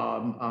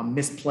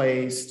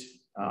 misplaced,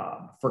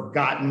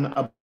 forgotten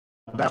about.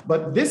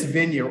 But this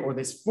venue or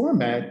this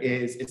format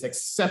is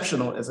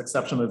exceptional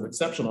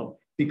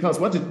because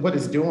what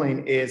it's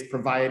doing is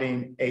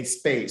providing a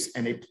space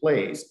and a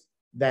place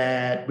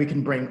that we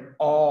can bring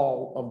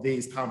all of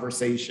these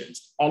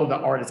conversations, all of the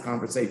artist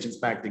conversations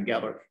back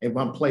together in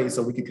one place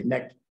so we can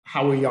connect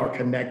how we are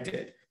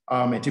connected,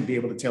 and to be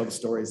able to tell the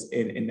stories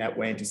in that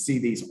way and to see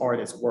these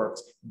artists'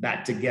 works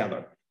back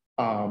together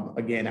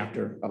again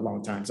after a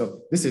long time.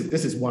 So this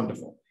is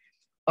wonderful.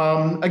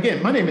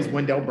 Again, my name is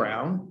Wendell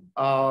Brown.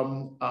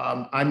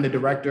 I'm the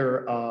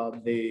director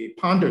of the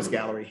Ponders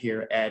Gallery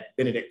here at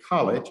Benedict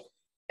College.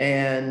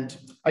 And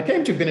I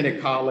came to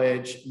Benedict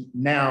College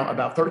now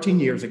about 13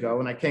 years ago,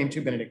 and I came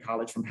to Benedict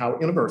College from Howard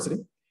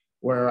University,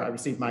 where I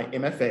received my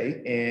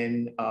MFA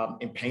in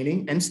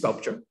painting and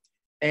sculpture.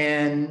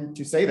 And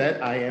to say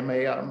that, I'm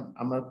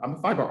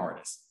a fiber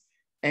artist.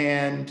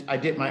 And I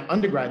did my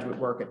undergraduate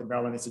work at the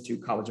Maryland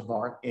Institute College of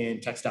Art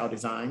in textile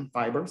design,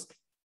 fibers.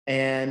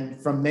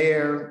 And from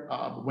there,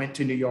 went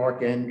to New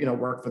York and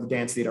worked for the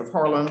Dance Theater of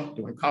Harlem,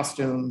 doing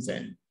costumes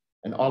and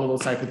all of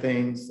those type of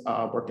things.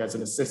 Worked as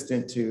an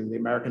assistant to the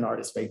American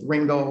artist Faith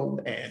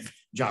Ringgold and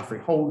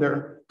Joffrey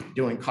Holder,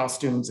 doing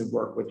costumes and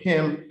work with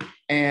him.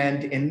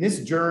 And in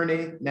this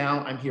journey,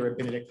 now I'm here at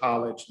Benedict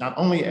College, not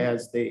only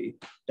as the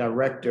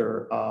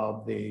director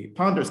of the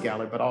Ponders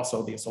Gallery, but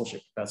also the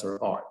associate professor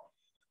of art.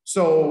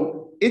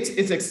 So it's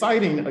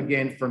exciting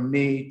again for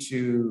me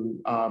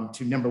to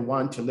number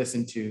one, to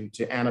listen to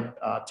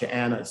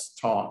Anna's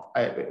talk.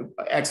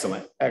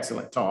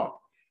 Excellent talk.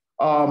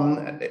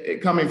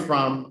 Coming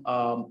from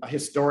a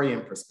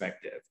historian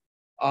perspective,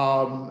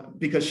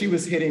 because she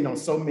was hitting on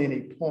so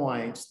many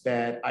points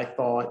that I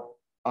thought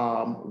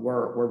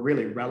were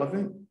really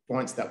relevant,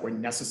 points that were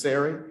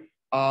necessary,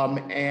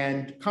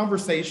 and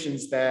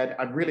conversations that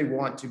I really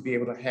want to be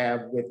able to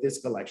have with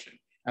this collection.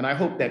 And I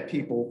hope that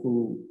people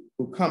who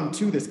come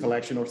to this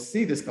collection or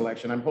see this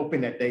collection, I'm hoping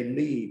that they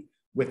leave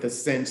with a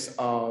sense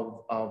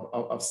of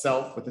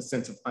self, with a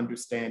sense of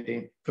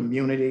understanding,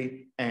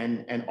 community,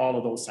 and all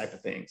of those type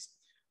of things.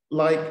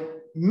 Like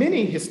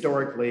many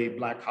historically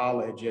Black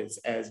colleges,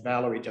 as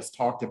Valerie just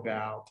talked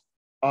about,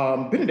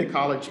 Benedict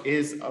College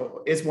is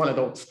one of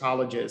those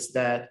colleges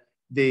that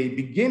the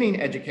beginning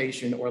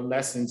education or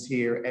lessons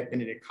here at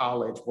Benedict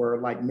College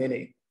were like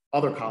many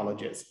other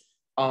colleges.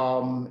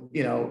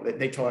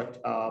 They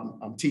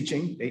taught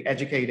teaching, they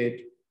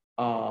educated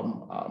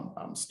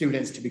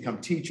students to become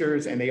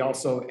teachers, and they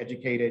also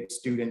educated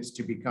students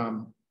to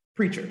become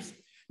preachers.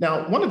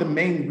 Now, one of the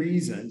main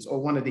reasons or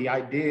one of the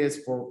ideas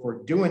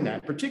for doing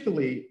that,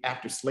 particularly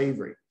after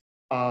slavery,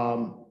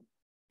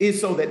 is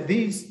so that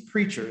these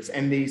preachers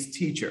and these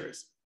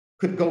teachers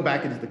could go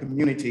back into the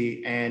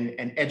community and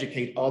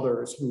educate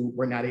others who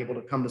were not able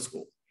to come to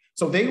school.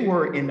 So they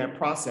were in that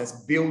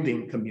process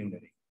building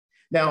community.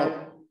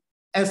 Now,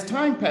 as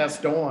time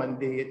passed on,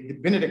 the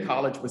Benedict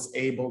College was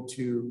able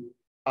to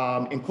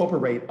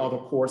incorporate other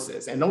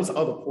courses, and those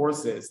other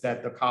courses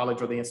that the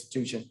college or the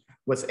institution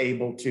was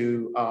able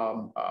to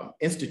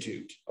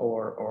institute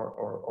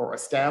or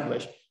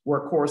establish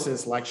were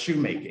courses like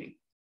shoemaking,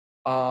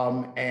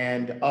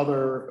 and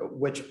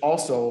which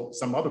also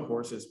some other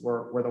courses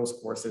were those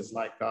courses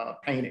like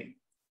painting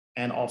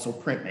and also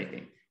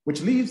printmaking.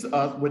 which leads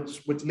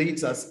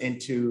us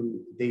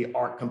into the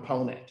art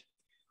component.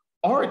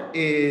 Art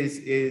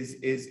is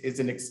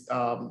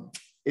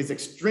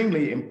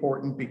extremely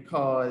important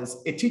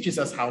because it teaches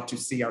us how to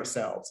see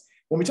ourselves.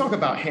 When we talk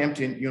about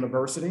Hampton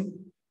University,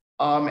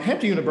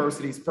 Hampton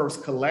University's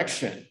first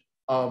collection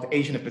of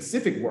Asian and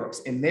Pacific works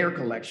in their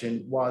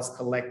collection was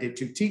collected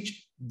to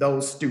teach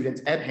those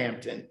students at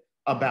Hampton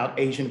about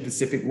Asian and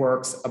Pacific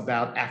works,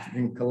 about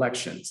African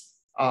collections,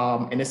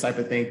 and this type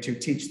of thing, to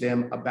teach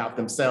them about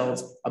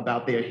themselves,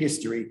 about their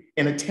history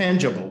in a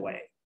tangible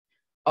way.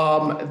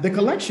 The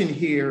collection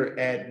here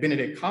at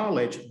Benedict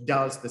College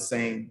does the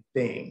same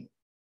thing,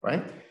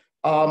 right?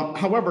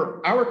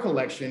 However, our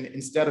collection,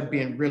 instead of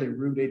being really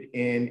rooted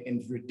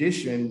in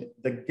tradition,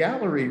 the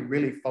gallery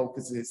really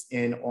focuses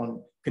in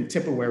on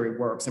contemporary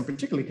works, and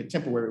particularly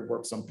contemporary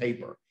works on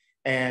paper.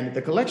 And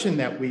the collection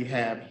that we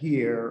have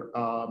here,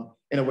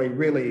 in a way,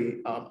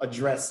 really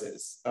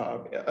addresses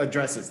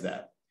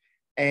that.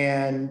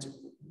 And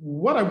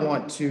what I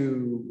want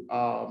to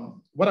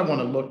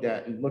look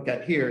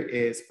at here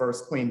is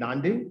first Queen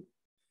Nandi.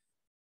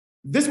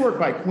 This work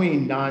by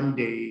Queen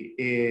Nandi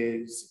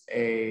is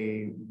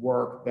a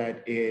work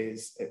that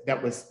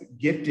was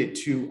gifted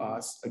to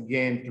us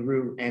again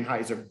through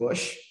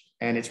Anheuser-Busch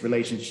and its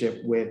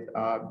relationship with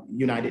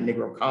United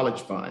Negro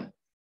College Fund.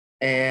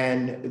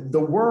 And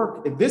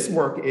this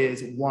work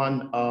is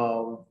one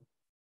of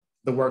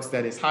the works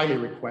that is highly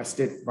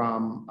requested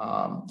from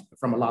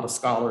a lot of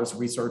scholars,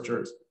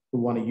 researchers who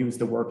want to use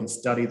the work and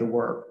study the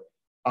work,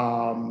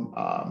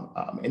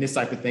 and this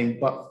type of thing.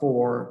 But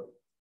for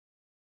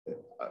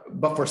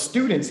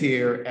students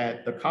here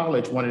at the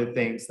college, one of the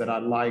things that I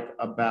like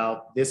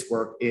about this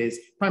work is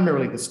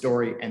primarily the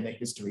story and the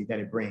history that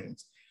it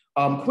brings.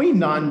 Queen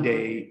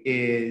Nandi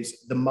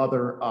is the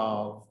mother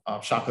of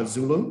Shaka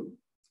Zulu.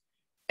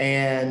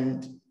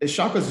 And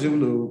Shaka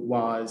Zulu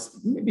was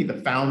maybe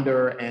the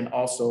founder and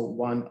also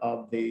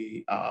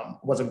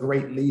was a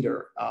great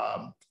leader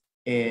of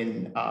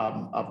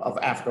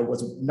Africa,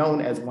 was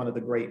known as one of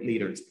the great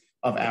leaders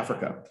of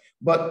Africa.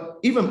 But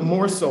even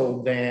more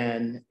so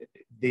than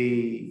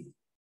the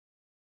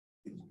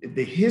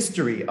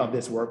history of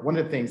this work, one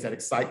of the things that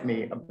excite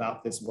me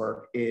about this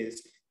work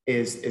is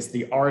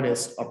the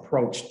artist's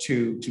approach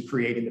to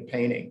creating the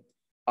painting,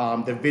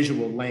 the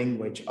visual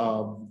language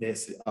of the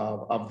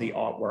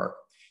artwork.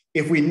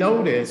 If we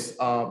notice,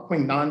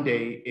 Queen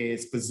Nandi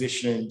is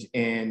positioned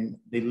in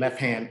the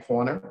left-hand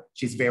corner.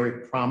 She's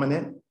very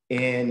prominent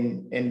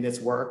in this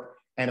work.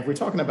 And if we're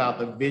talking about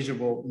the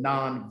visual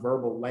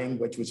non-verbal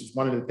language, which is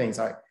one of the things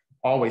I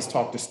always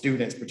talk to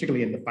students,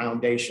 particularly in the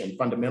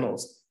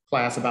fundamentals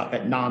class, about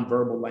that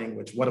non-verbal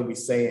language. What are we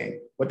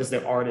saying? What does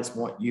the artist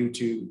want you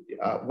to,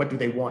 what do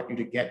they want you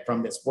to get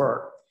from this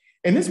work?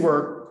 In this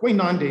work, Queen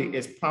Nandi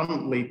is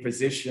prominently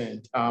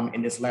positioned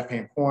in this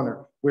left-hand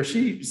corner, where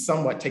she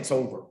somewhat takes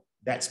over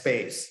that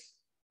space.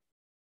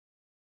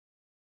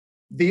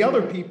 The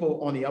other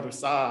people on the other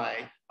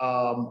side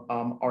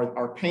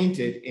are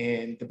painted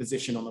in the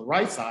position on the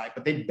right side,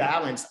 but they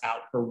balance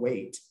out her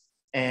weight.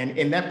 And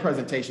in that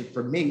presentation,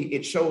 for me,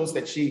 it shows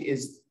that she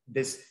is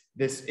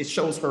it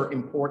shows her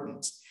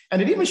importance.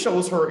 And it even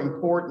shows her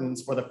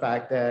importance for the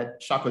fact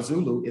that Shaka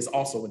Zulu is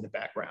also in the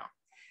background.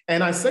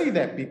 And I say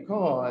that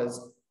because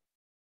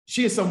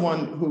she is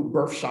someone who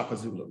birthed Shaka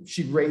Zulu.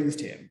 She raised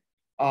him,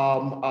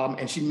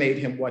 and she made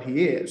him what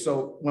he is.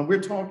 So when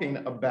we're talking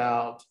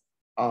about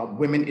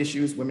women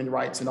issues, women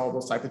rights, and all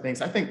those type of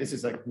things, I think this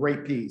is a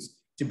great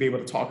piece to be able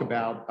to talk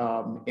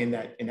about in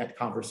that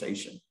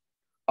conversation.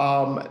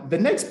 The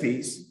next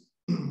piece,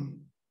 let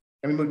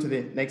me move to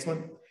the next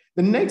one.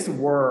 The next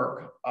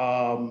work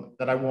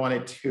that I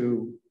wanted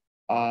to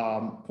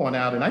point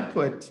out, and I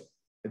put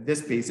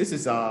this piece, this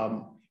is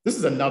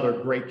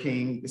another great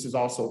king. This is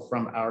also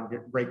from our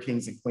Great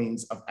Kings and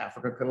Queens of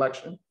Africa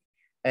collection.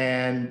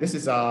 And this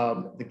is,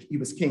 he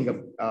was king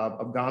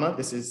of Ghana.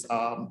 This is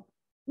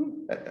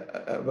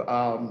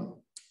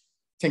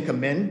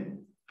Tinkamen,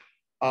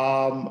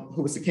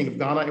 who was the king of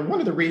Ghana. And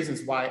one of the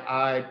reasons why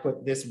I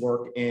put this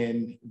work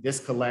in this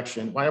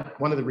collection,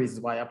 one of the reasons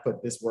why I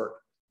put this work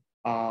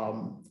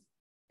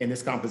in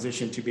this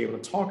composition to be able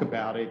to talk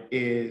about it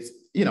is,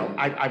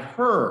 I've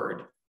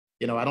heard,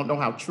 I don't know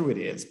how true it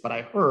is, but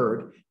I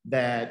heard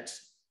that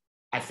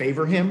I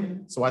favor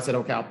him. So I said,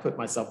 okay, I'll put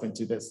myself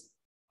into this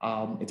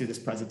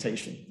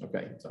presentation.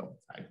 Okay, so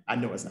I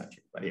know it's not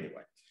true, but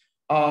anyway.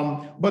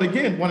 But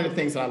again, one of the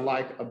things that I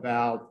like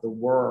about the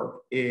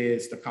work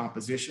is the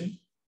composition.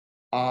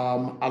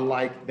 I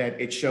like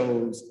that it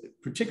shows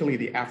particularly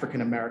the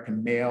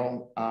African-American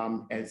male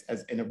as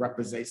in a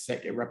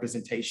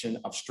representation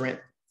of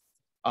strength,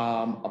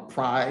 of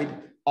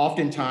pride.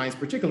 Oftentimes,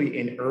 particularly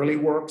in early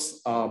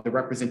works, the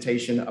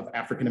representation of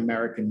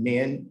African-American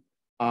men,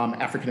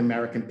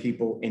 African-American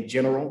people in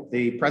general,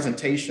 the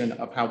presentation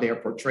of how they are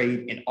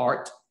portrayed in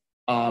art,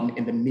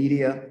 in the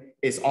media,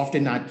 is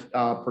often not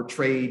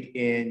portrayed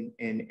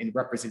in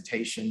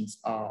representations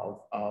of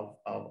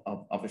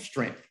a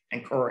strength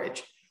and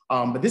courage.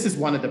 But this is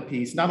one of the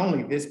pieces, not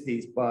only this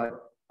piece, but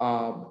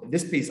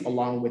this piece,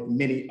 along with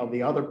many of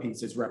the other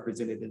pieces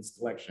represented in this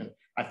collection,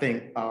 I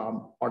think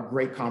are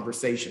great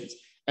conversations.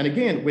 And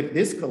again, with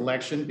this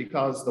collection,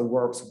 because the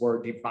works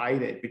were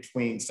divided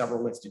between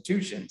several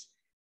institutions,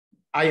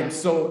 I am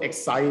so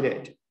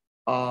excited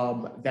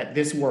that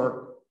this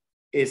work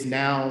is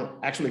now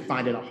actually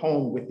finding a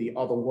home with the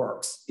other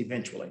works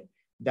eventually,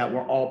 that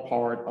were all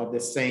part of the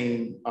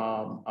same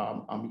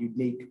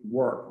unique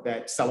work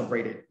that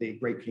celebrated the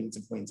great kings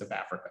and queens of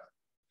Africa.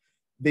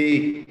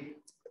 The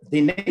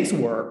next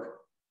work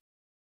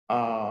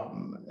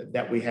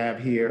that we have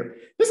here,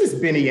 this is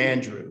Benny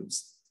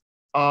Andrews.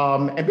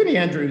 And Benny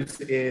Andrews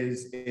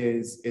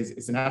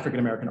is an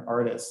African-American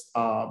artist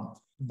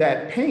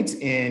that paints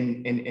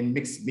in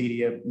mixed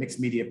media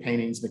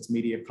paintings, mixed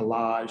media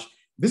collage.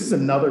 This is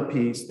another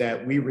piece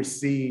that we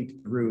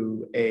received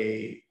through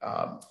a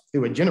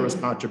generous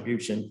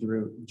contribution,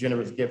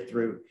 generous gift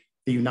through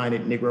the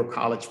United Negro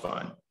College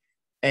Fund.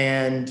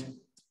 And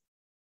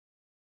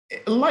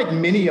like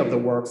many of the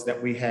works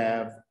that we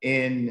have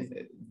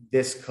in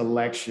this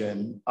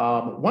collection,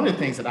 one of the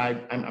things that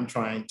I'm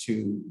trying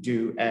to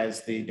do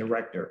as the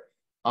director,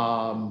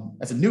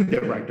 as a new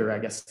director, I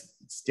guess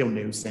still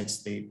new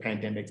since the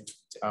pandemic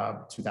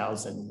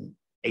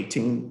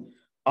 2018,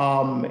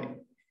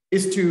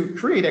 is to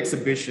create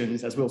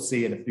exhibitions, as we'll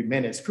see in a few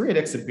minutes, create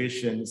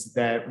exhibitions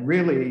that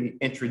really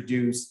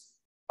introduce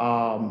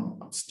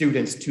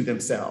students to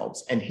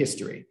themselves and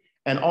history.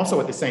 And also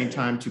at the same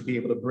time to be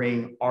able to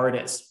bring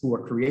artists who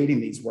are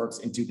creating these works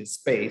into this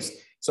space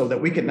so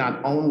that we can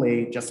not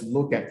only just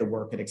look at the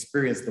work and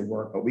experience the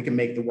work, but we can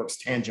make the works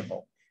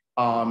tangible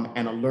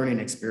and a learning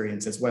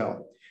experience as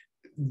well.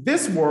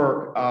 This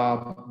work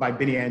by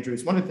Benny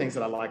Andrews, one of the things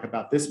that I like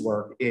about this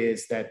work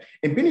is that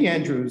in Benny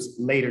Andrews'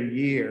 later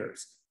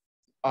years,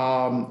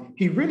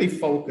 he really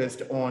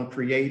focused on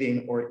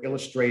creating or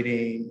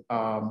illustrating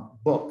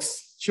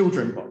books,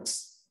 children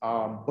books,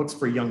 books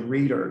for young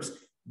readers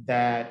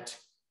that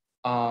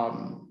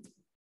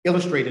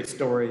illustrated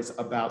stories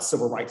about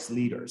civil rights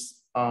leaders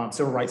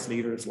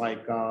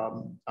like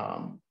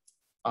Martin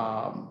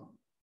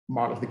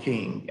Luther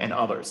King and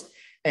others.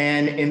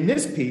 And in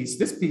this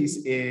piece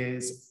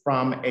is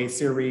from a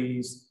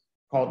series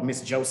called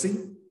Miss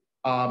Josie.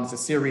 It's a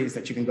series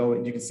that you can go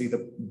and you can see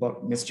the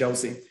book Miss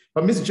Josie.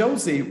 But Miss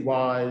Josie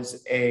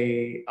was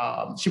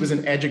she was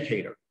an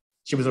educator.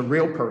 She was a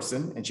real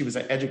person, and she was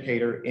an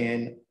educator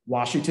in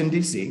Washington,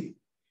 D.C.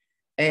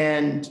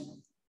 And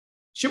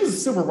she was a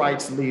civil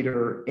rights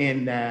leader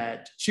in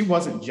that she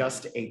wasn't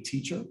just a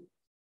teacher,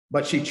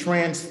 but she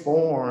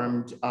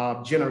transformed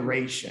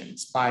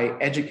generations by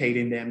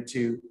educating them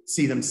to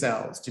see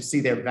themselves, to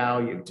see their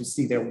value, to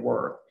see their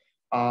worth,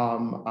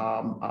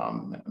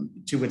 to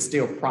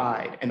instill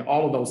pride and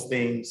all of those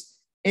things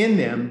in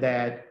them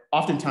that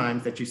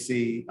oftentimes that you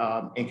see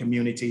in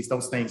communities,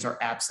 those things are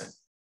absent.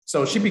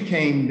 So she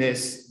became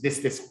this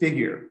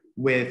figure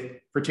with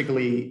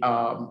particularly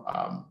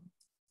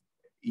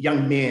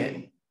young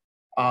men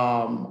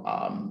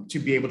to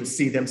be able to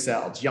see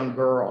themselves, young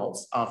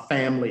girls,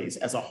 families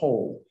as a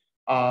whole,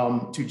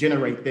 to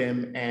generate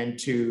them and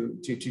to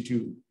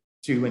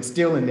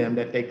instill in them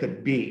that they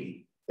could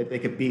be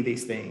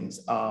these things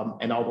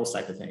and all those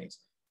type of things.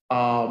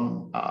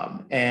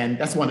 And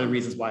that's one of the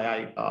reasons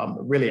why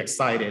I'm really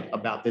excited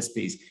about this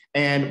piece.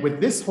 And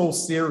with this whole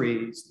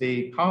series,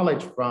 the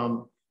college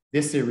from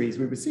this series,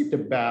 we received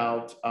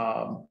about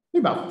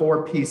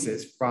 4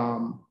 pieces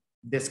from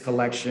this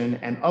collection,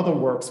 and other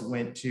works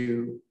went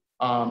to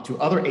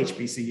other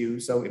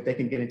HBCUs. So if they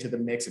can get into the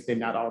mix, if they're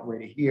not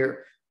already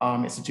here,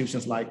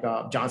 institutions like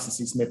Johnson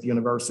C. Smith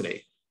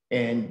University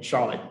in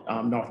Charlotte,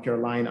 North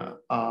Carolina.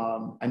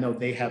 I know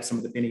they have some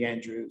of the Benny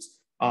Andrews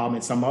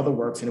and some other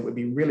works, and it would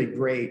be really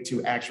great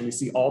to actually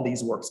see all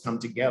these works come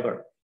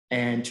together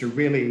and to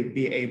really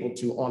be able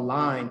to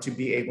online, to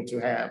be able to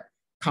have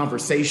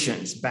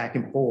conversations back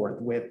and forth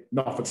with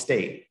Norfolk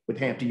State, with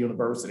Hampton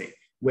University,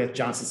 with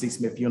Johnson C.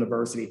 Smith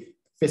University,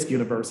 Fisk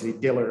University,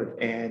 Dillard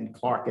and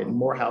Clark and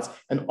Morehouse,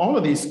 and all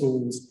of these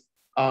schools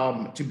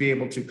to be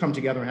able to come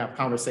together and have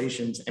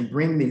conversations and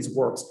bring these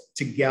works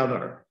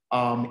together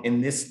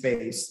in this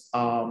space.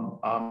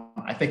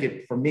 I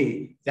think for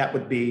me, that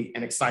would be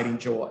an exciting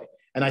joy.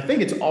 And I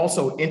think it's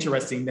also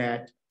interesting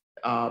that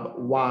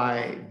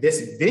why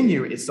this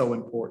venue is so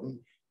important,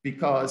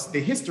 because the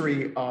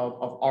history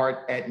of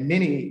art at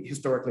many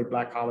historically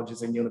Black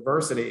colleges and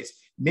universities,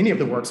 many of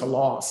the works are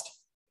lost.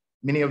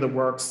 Many of the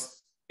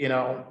works,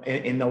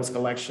 in those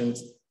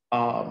collections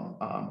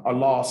are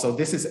lost. So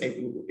this is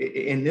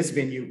in this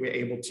venue, we're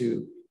able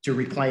to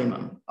reclaim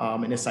them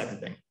and this type of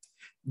thing.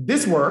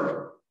 This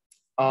work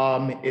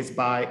is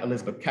by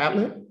Elizabeth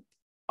Catlett.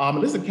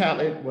 Elizabeth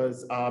Catlett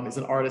is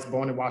an artist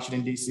born in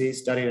Washington, D.C.,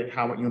 studied at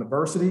Howard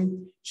University.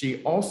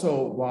 She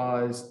also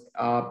was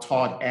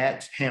taught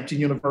at Hampton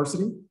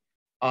University,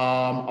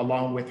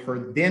 along with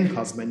her then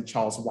husband,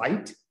 Charles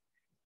White.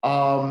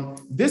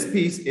 This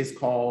piece is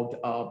called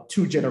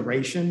Two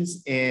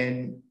Generations.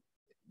 In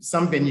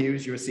some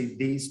venues, you'll see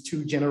these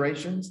two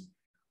generations.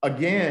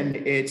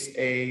 Again, it's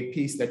a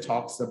piece that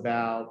talks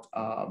about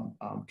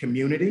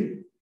community.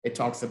 It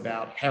talks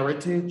about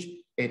heritage.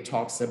 It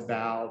talks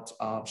about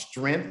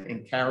strength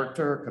and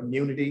character,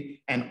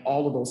 community, and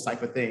all of those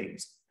type of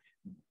things.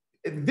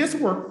 This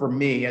work for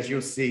me, as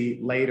you'll see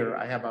later,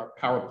 I have a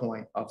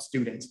PowerPoint of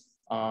students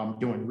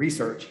doing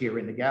research here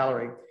in the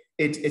gallery.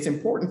 It's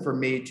important for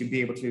me to be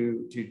able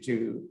to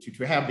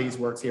have these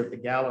works here at the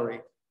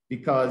gallery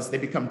because they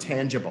become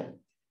tangible.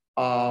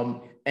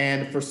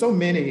 And for so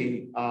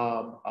many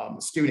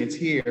students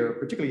here,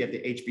 particularly at the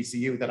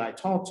HBCU that I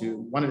talk to,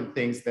 one of the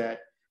things that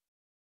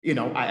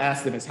I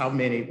ask them is how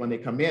many, when they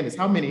come in, is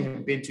how many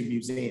have been to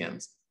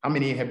museums, how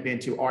many have been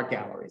to art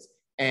galleries,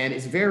 and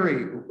it's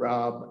very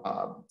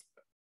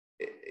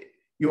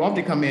you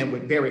often come in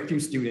with very few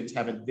students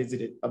having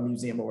visited a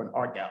museum or an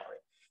art gallery.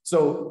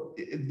 So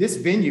this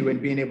venue and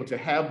being able to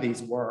have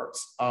these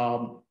works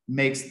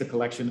makes the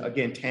collection,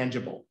 again,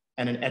 tangible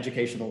and an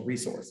educational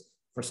resource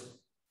for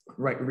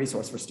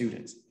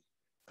students.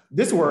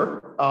 This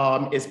work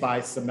is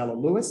by Samela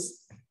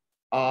Lewis.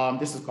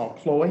 This is called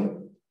Chloe.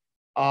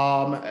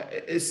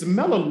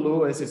 Samela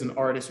Lewis is an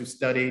artist who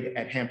studied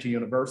at Hampton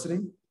University.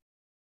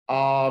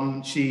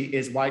 She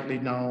is widely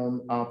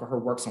known for her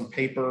works on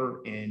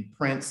paper and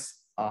prints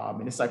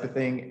and this type of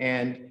thing.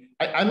 And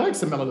I like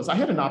Samela Lewis. I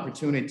had an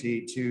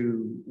opportunity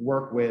to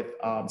work with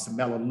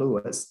Samela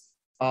Lewis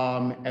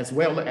as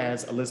well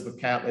as Elizabeth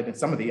Catlett and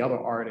some of the other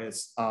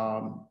artists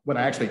when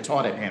I actually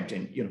taught at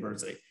Hampton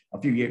University a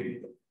few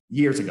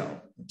years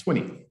ago,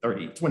 20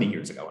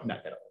 years ago, I'm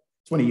not that old,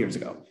 20 years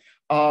ago.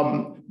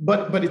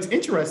 But it's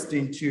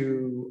interesting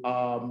to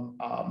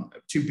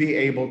be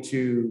able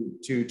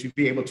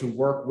to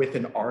work with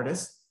an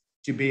artist,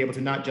 to be able to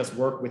not just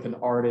work with an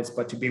artist,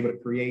 but to be able to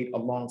create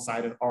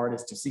alongside an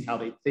artist, to see how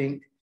they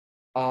think,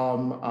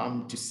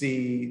 to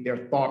see their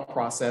thought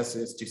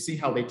processes, to see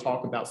how they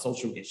talk about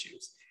social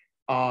issues,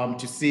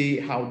 to see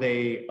how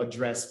they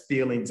address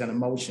feelings and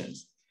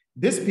emotions.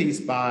 This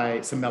piece by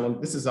Samela,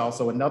 this is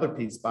also another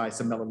piece by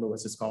Samela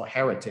Lewis, it's called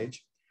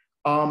Heritage.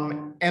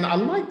 And I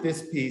like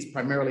this piece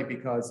primarily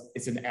because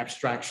it's an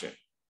abstraction.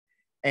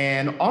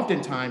 And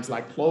oftentimes,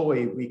 like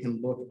Chloe, we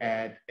can look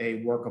at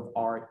a work of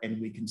art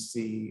and we can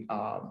see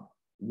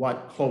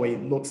what Chloe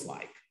looks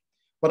like.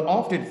 But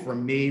often for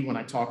me, when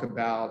I talk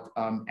about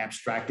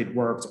abstracted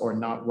works or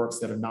not works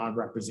that are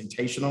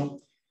non-representational,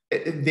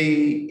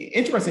 the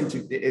interesting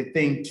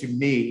thing to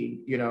me,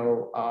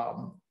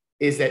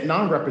 is that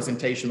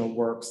non-representational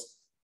works,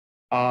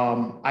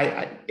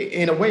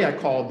 in a way, I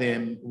call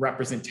them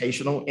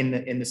representational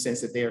in the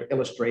sense that they're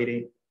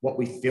illustrating what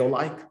we feel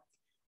like,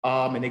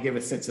 and they give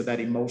a sense of that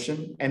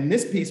emotion. And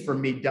this piece for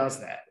me does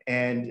that.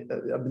 And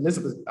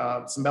Elizabeth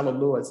Samela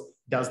Lewis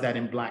does that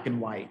in black and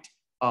white,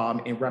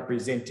 in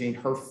representing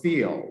her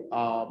feel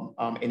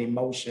and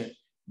emotion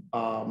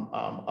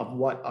of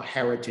what a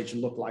heritage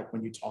looked like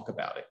when you talk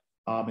about it,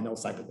 and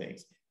those type of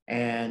things.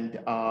 And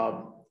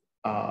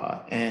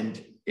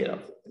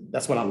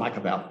that's what I like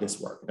about this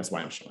work. That's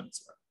why I'm showing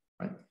this work,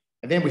 right?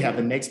 And then we have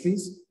the next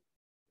piece.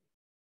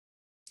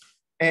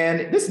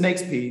 And this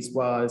next piece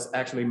was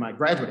actually my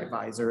graduate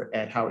advisor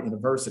at Howard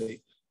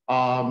University.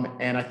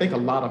 And I think a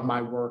lot of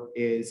my work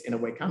is in a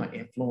way kind of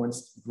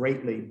influenced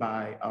greatly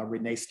by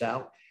Renee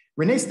Stout.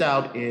 Renee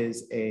Stout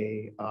is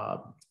a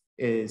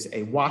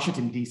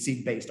Washington,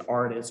 D.C. based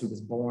artist who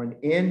was born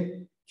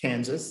in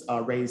Kansas,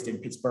 raised in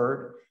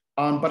Pittsburgh.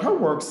 But her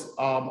works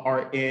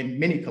are in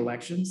many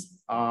collections.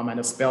 I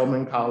know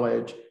Spelman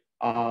College,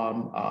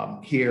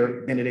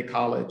 here, Benedict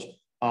College,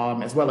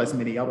 as well as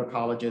many other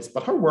colleges.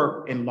 But her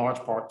work in large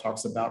part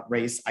talks about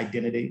race,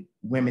 identity,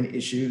 women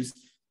issues,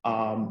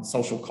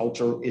 social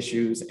cultural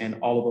issues, and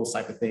all of those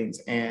type of things.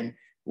 And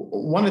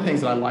one of the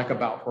things that I like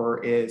about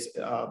her is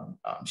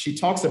she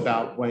talks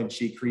about when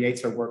she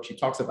creates her work, she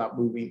talks about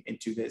moving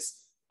into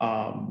this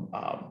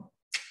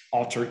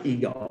alter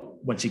ego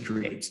when she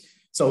creates.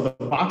 So the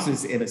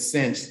boxes, in a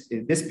sense,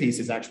 this piece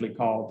is actually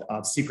called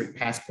Secret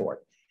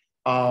Passport.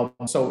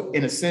 So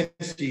in a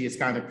sense, she is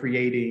kind of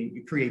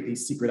you create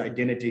these secret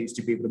identities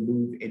to be able to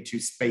move into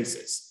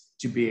spaces,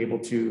 to be able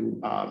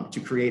to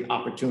create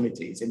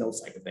opportunities and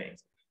those type of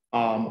things.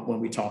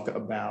 When we talk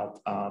about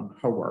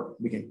her work,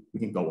 we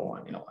can go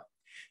on and on.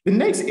 The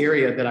next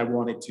area that I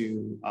wanted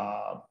to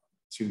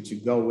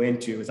go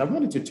into is I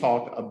wanted to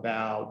talk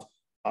about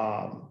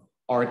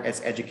art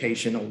as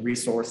educational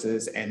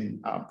resources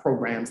and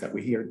programs that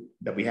we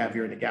have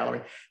here in the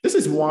gallery. This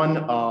is one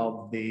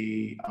of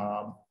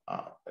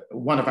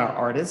our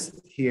artists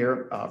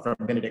here from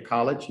Benedict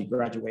College. He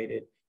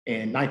graduated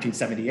in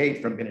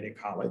 1978 from Benedict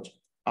College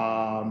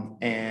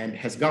and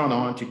has gone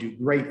on to do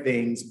great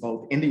things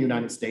both in the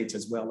United States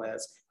as well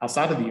as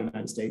outside of the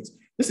United States.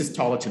 This is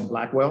Tarleton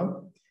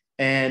Blackwell.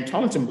 And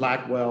Tarleton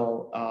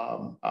Blackwell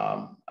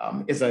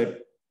is a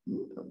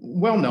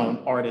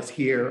well-known artist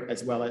here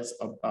as well as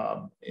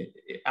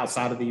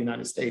outside of the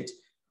United States.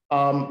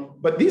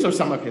 But these are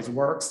some of his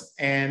works.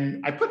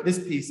 And I put this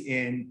piece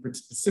in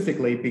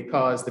specifically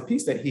because the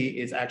piece that he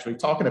is actually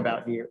talking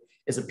about here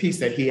is a piece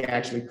that he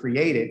actually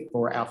created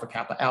for Alpha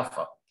Kappa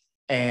Alpha.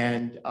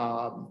 And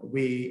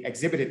we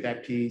exhibited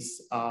that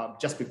piece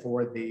just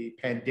before the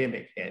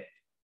pandemic hit.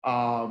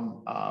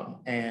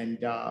 And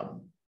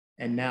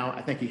now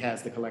I think he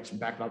has the collection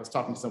back. But I was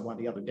talking to someone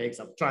the other day because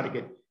I was trying to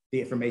get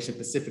the information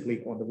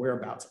specifically on the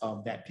whereabouts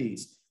of that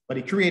piece. But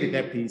he created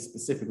that piece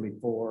specifically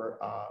for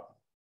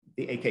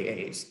the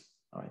AKAs.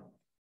 All right.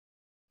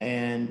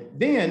 And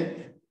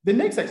then the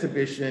next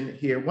exhibition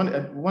here,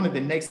 one of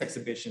the next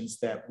exhibitions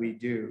that we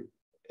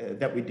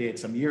did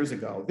some years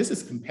ago, this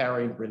is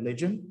comparing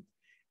religion.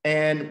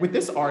 And with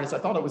this artist, I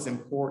thought it was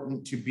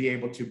important to be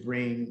able to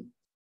bring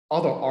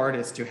other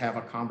artists to have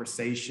a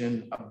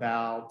conversation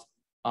about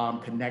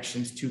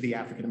connections to the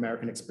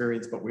African-American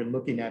experience, but we're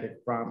looking at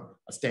it from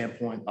a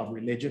standpoint of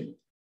religion.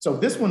 So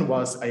this one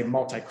was a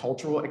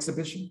multicultural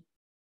exhibition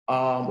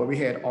where we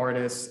had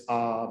artists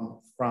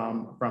from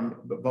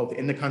both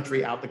in the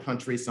country, out the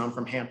country, some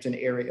from Hampton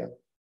area,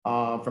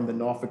 from the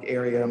Norfolk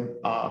area,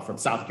 from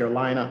South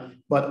Carolina,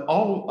 but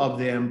all of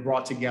them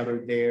brought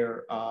together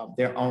their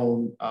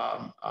own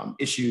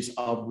issues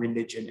of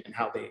religion and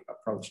how they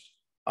approached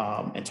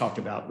and talked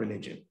about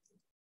religion.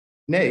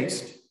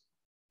 Next,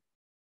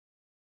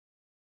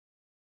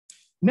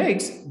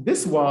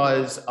 this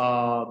was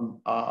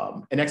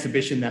an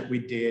exhibition that we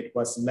did,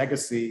 was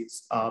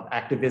Legacies of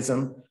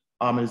Activism.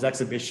 It was an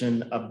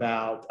exhibition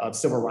about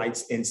civil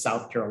rights in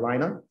South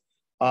Carolina.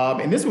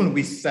 And this one,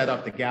 we set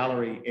up the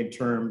gallery in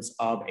terms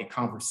of a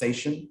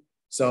conversation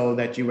so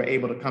that you were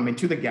able to come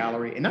into the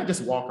gallery and not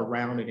just walk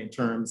around it in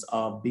terms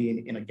of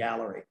being in a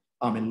gallery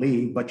and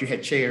leave, but you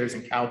had chairs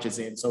and couches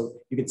in so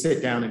you could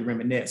sit down and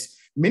reminisce.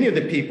 Many of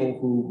the people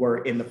who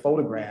were in the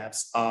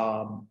photographs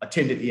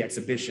attended the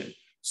exhibition.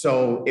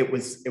 So it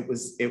was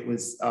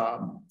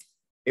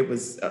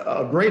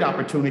a great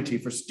opportunity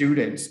for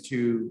students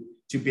to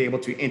be able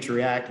to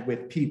interact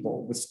with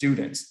people, with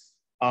students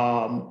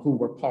who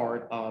were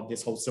part of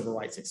this whole civil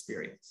rights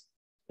experience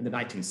in the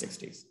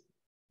 1960s.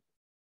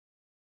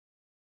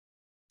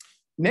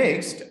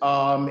 Next,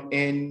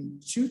 in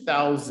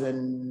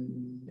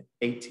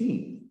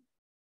 2018,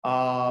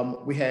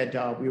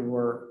 we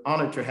were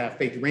honored to have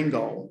Faith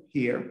Ringo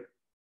here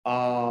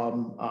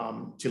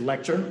to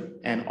lecture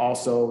and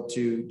also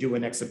to do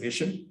an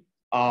exhibition.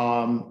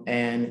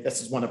 And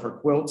this is one of her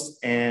quilts.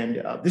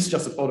 And this is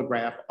just a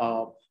photograph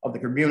of the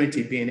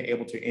community being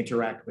able to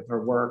interact with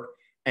her work.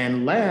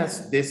 And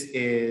last, this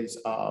is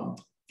a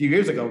few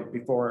years ago,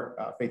 before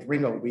Faith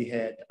Ringo, we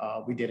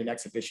did an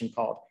exhibition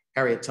called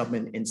Harriet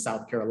Tubman in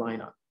South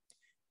Carolina.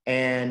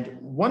 And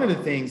one of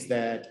the things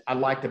that I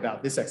liked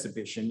about this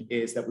exhibition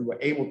is that we were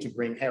able to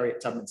bring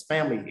Harriet Tubman's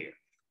family here.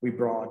 We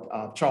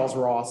brought Charles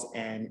Ross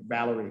and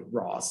Valerie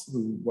Ross,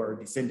 who were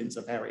descendants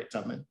of Harriet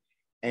Tubman.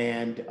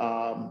 And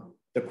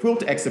the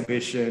quilt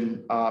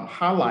exhibition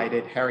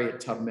highlighted Harriet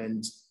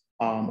Tubman's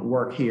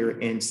work here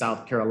in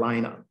South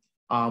Carolina,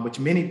 which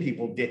many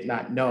people did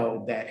not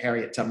know that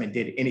Harriet Tubman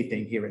did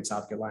anything here in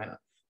South Carolina.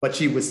 But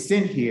she was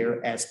sent here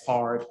as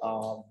part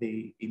of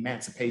the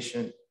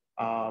emancipation,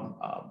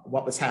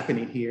 what was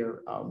happening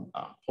here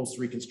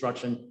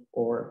post-Reconstruction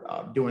or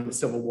during the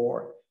Civil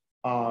War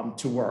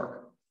to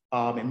work.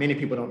 And many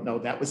people don't know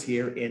that was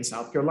here in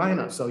South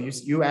Carolina. So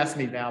you asked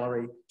me,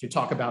 Valerie, to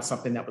talk about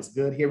something that was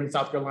good here in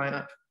South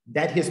Carolina.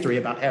 That history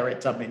about Harriet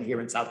Tubman here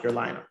in South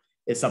Carolina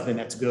is something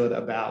that's good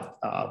about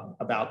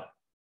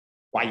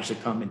why you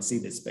should come and see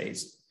this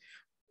space.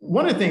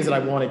 One of the things that I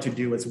wanted to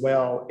do as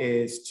well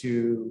is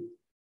to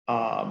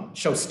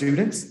show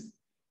students.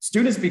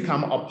 Students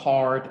become a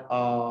part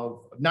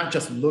of not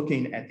just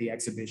looking at the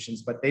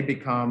exhibitions, but they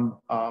become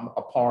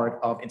a part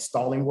of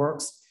installing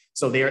works.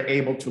 So they're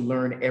able to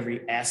learn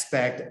every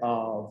aspect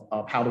of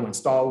how to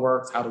install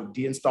works, how to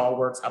deinstall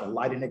works, how to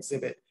light an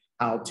exhibit,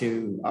 how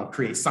to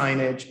create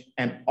signage,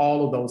 and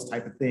all of those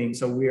type of things.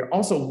 So we're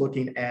also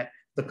looking at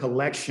the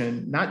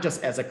collection, not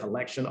just as a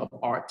collection of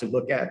art to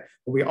look at,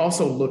 but we're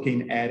also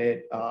looking at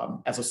it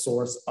as a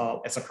source of,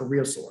 as a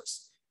career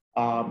source,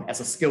 as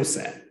a skill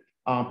set,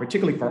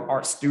 particularly for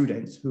art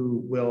students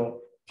who will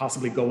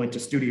possibly go into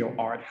studio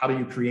art. How do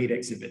you create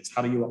exhibits?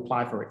 How do you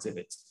apply for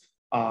exhibits?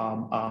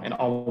 And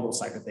all of those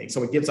type of things.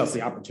 So it gives us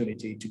the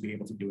opportunity to be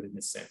able to do it in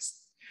this sense.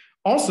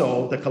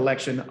 Also, the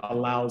collection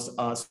allows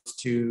us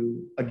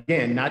to,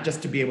 again, not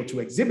just to be able to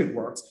exhibit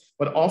works,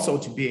 but also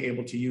to be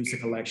able to use the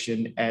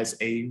collection as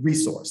a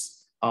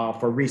resource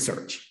for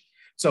research.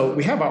 So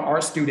we have our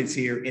art students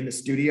here in the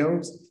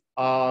studios.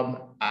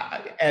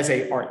 As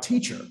an art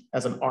teacher,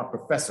 as an art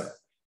professor,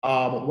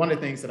 one of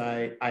the things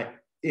that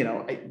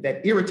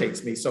that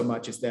irritates me so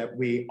much is that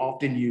we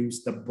often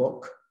use the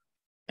book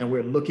and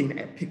we're looking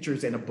at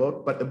pictures in a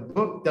book, but the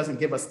book doesn't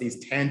give us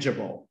these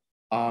tangible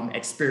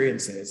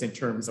experiences in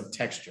terms of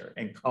texture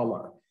and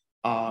color,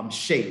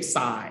 shape,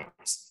 size.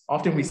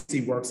 Often we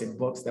see works in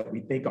books that we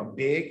think are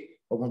big,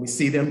 but when we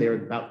see them,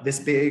 they're about this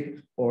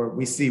big, or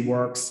we see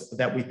works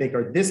that we think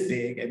are this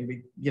big and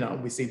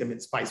we see them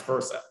as vice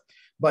versa.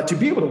 But to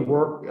be able to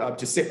work,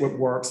 to sit with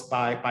works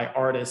by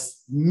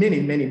artists, many,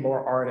 many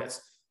more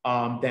artists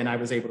than I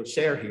was able to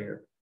share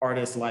here,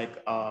 artists like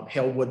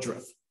Hale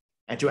Woodruff,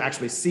 and to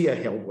actually see a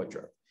Hale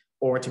Woodruff,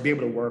 or to be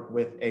able to work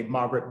with a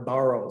Margaret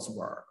Burroughs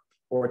work,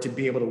 or to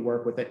be able to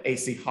work with an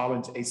A.C.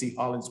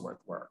 Hollingsworth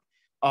work.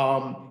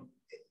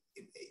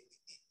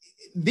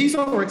 These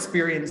are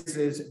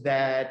experiences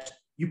that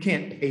you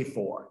can't pay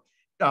for.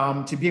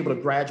 To be able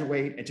to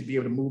graduate and to be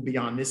able to move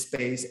beyond this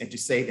space and to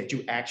say that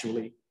you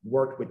actually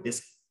worked with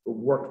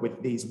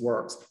these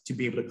works to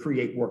be able to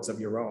create works of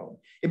your own.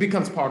 It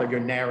becomes part of your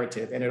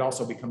narrative, and it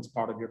also becomes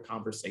part of your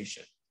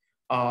conversation.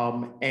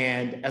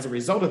 And as a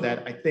result of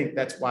that, I think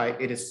that's why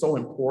it is so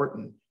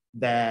important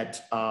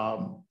that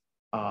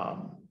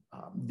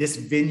this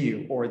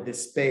venue or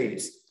this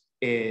space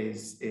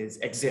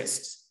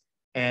exists.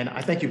 And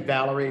I thank you,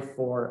 Valerie,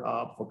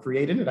 for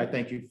creating it. I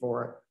thank you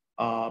for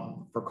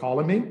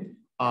calling me.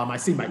 I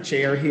see my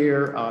chair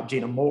here,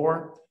 Gina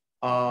Moore,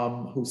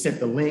 who sent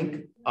the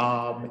link.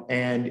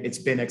 And it's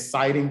been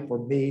exciting for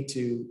me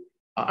to,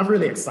 I'm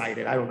really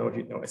excited. I don't know if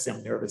you know, I see I'm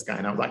a nervous guy,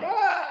 and I'm like,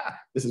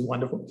 this is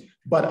wonderful.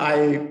 But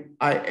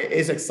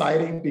it's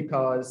exciting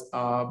because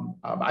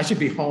I should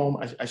be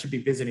home. I should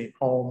be visiting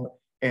home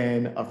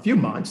in a few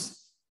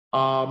months.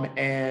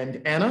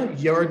 And Anna,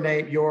 your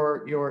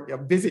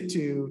visit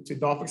to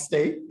Norfolk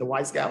State, the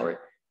Weiss Gallery,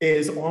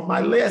 is on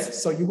my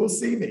list. So you will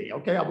see me,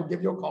 okay? I will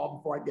give you a call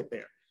before I get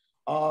there.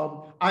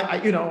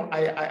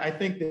 I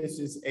think this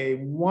is a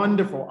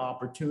wonderful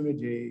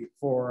opportunity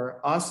for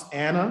us,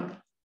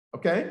 Anna,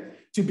 okay,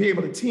 to be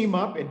able to team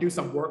up and do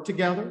some work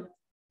together.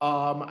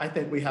 I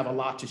think we have a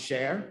lot to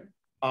share.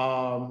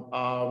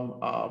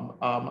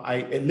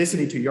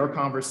 Listening to your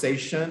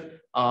conversation,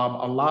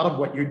 a lot of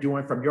what you're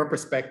doing from your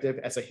perspective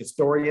as a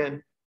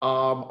historian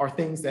are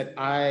things that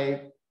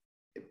I,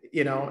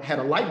 had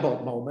a light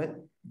bulb moment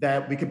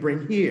that we could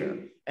bring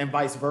here, and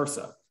vice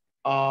versa.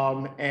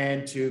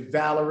 And to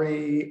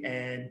Valerie,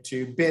 and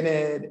to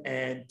Bennett,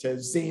 and to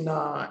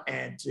Zena,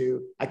 and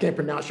to, I can't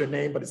pronounce your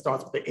name, but it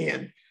starts with the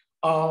N.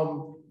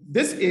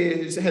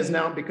 This has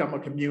now become a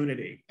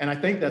community. And I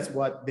think that's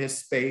what this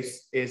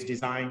space is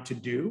designed to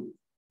do.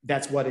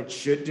 That's what it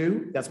should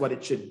do. That's what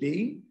it should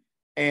be.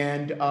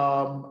 And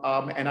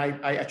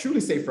I truly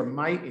say from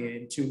my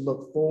end to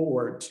look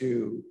forward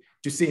to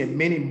seeing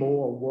many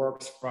more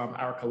works from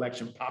our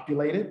collection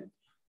populated.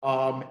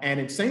 And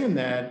in saying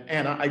that,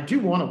 Anna, I do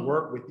want to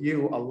work with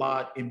you a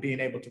lot in being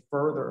able to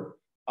further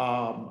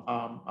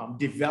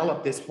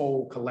develop this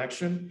whole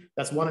collection.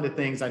 That's one of the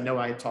things I know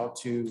I talked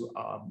to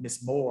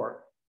Ms.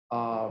 Moore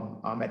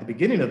at the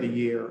beginning of the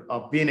year,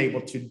 of being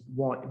able to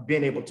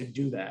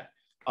do that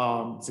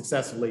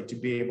successfully, to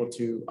be able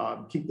to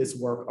keep this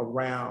work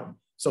around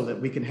so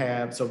that we can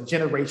have, so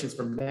generations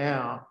from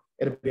now,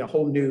 it'll be a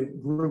whole new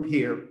group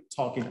here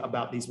talking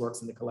about these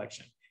works in the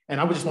collection. And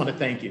I would just want to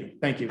thank you.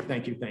 Thank you,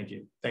 thank you, thank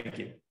you, thank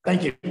you,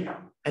 thank you,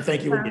 and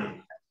thank you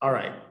again. All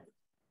right.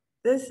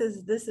 This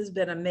has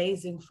been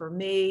amazing for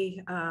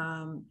me.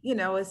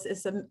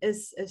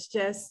 It's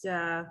just,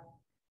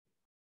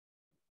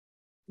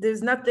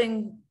 there's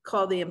nothing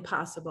called the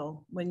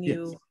impossible when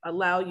you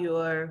allow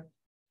your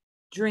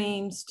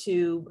dreams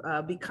to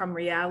become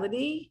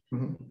reality.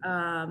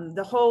 Mm-hmm.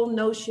 The whole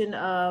notion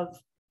of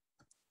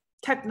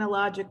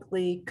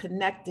technologically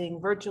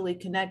connecting, virtually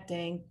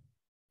connecting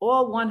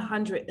all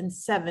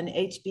 107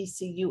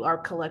 HBCU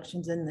art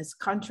collections in this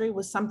country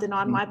was something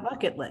on my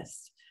bucket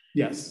list.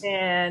 Yes.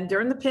 And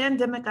during the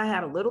pandemic, I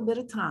had a little bit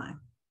of time.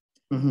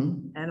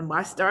 Mm-hmm. And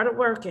I started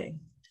working.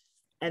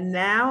 And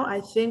now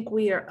I think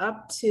we are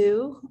up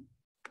to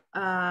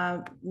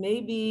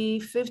maybe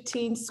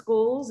 15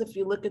 schools. If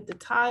you look at the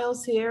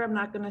tiles here, I'm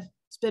not going to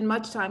spend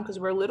much time because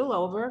we're a little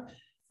over.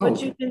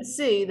 But you can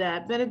see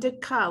that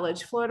Benedict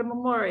College, Florida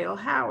Memorial,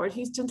 Howard,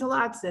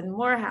 Houston-Tillotson,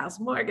 Morehouse,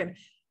 Morgan,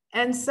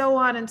 and so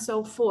on and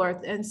so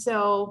forth. And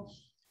so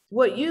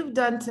what you've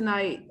done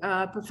tonight,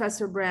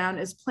 Professor Brown,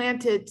 is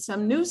planted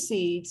some new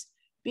seeds,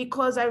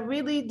 because I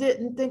really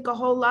didn't think a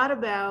whole lot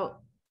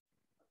about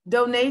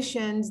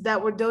donations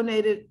that were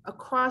donated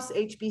across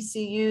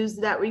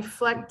HBCUs that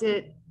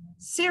reflected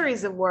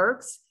series of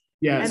works.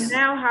 Yes. And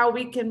now how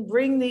we can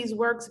bring these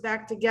works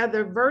back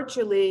together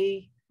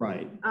virtually,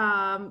 right,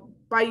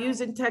 by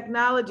using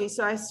technology.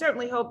 So I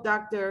certainly hope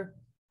Dr.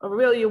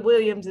 Aurelia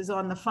Williams is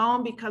on the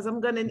phone, because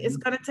it's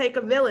gonna take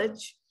a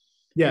village.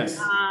 Yes.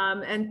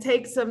 And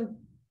take some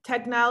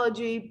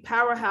technology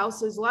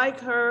powerhouses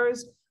like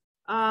hers.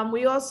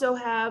 We also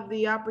have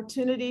the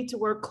opportunity to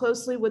work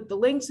closely with the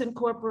Links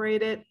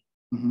Incorporated,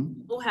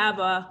 who have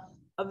a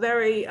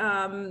very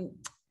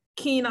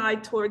keen eye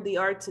toward the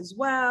arts as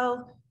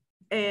well.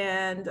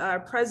 And our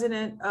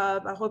president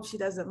of, I hope she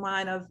doesn't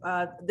mind, of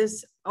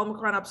this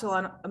Omicron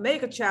Upsilon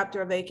Omega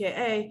Chapter of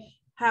AKA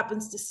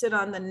happens to sit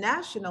on the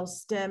National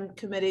STEM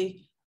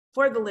Committee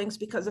for the Links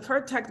because of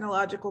her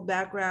technological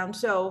background.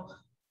 So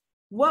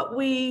what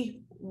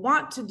we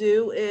want to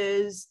do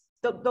is,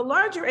 the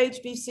larger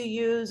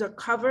HBCUs are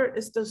covered.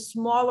 It's the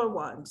smaller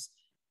ones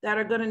that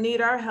are going to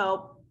need our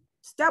help.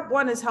 Step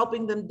one is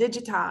helping them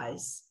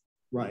digitize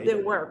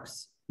their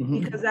works,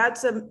 because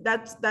that's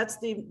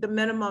the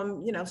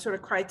minimum, sort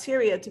of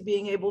criteria to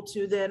being able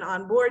to then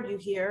onboard you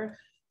here.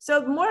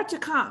 So more to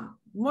come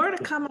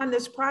on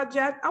this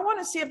project. I want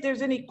to see if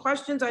there's any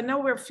questions. I know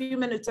we're a few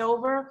minutes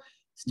over,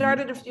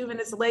 started a few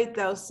minutes late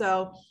though.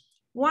 So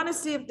want to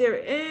see if there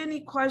are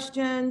any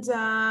questions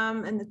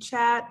in the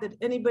chat that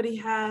anybody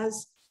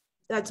has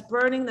that's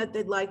burning that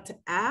they'd like to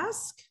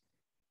ask.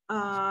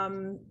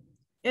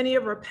 Any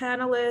of our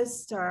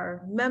panelists,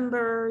 our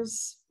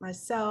members,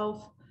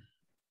 myself.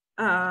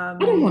 I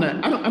don't want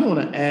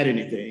to add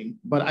anything,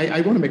 but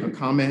I want to make a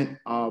comment.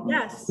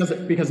 Yes.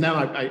 Because now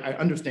I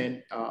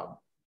understand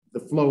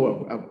the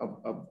flow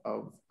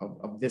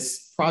of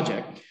this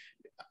project.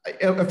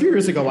 A few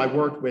years ago, I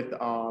worked with.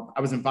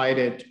 I was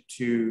invited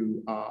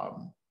to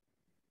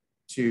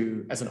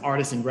as an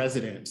artist in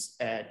residence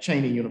at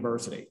Cheney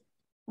University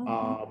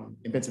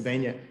in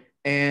Pennsylvania,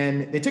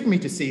 and they took me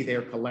to see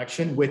their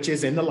collection, which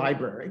is in the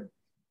library,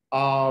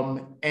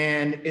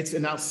 and it's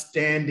an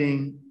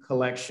outstanding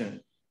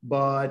collection.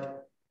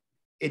 But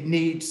it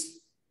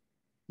needs,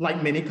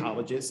 like many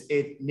colleges,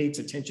 it needs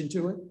attention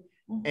to it.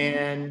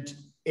 And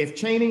if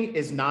Cheney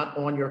is not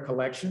on your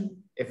collection,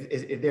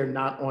 if they're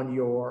not on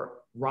your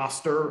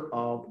roster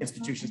of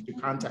institutions to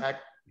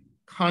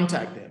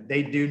contact them.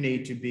 They do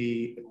need to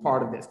be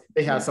part of this.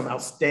 They have some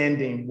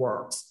outstanding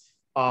works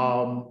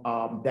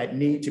that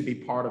need to be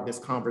part of this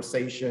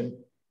conversation.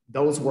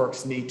 Those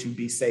works need to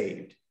be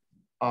saved.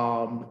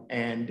 I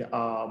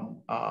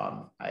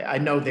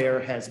know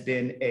there has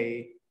been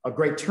a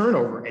great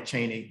turnover at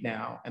Cheney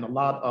now, and a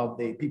lot of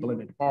the people in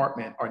the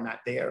department are not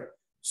there.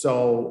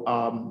 So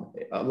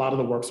a lot of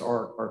the works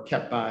are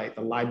kept by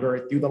the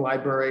library, through the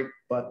library,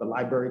 but the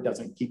library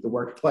doesn't keep the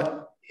work.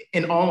 But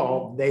in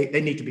all,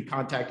 they need to be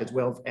contacted as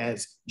well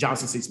as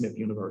Johnson C. Smith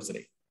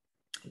University.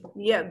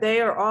 Yeah, they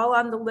are all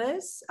on the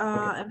list.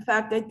 In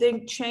fact, I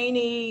think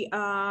Cheney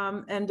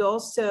and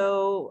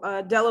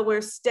also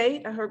Delaware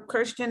State, I heard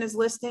Christian is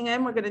listing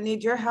in, we're gonna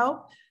need your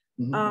help.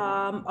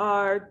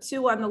 Are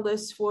two on the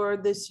list for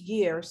this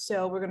year.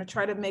 So we're going to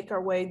try to make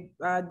our way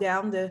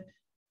down the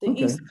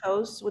East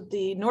Coast with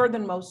the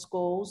northernmost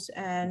schools,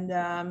 and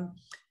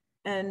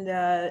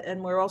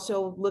we're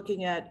also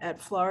looking at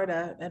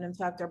Florida. And in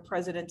fact, our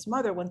president's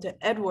mother went to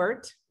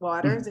Edward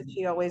Waters, and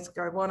she always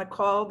want to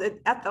call it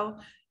Ethel.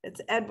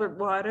 It's Edward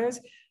Waters,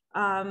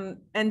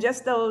 and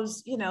just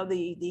those, you know,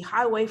 the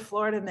highway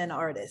Florida men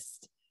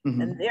artists.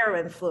 And their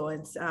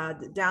influence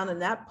down in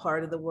that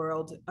part of the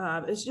world.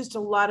 It's just a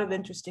lot of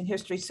interesting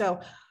history. So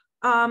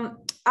I'm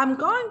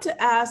going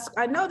to ask,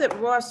 I know that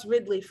Ross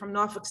Ridley from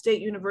Norfolk State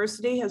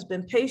University has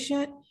been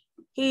patient.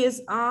 He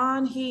is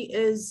on, he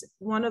is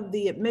one of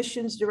the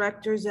admissions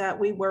directors that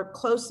we work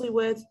closely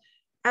with.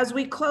 As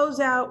we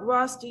close out,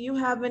 Ross, do you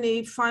have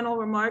any final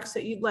remarks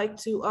that you'd like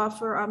to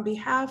offer on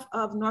behalf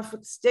of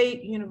Norfolk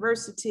State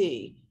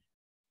University?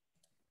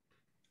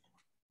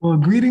 Well,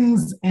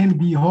 greetings and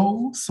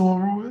behold,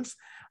 sorrowers,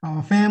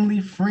 family,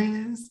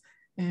 friends,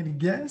 and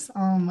guests.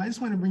 I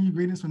just want to bring you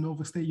greetings from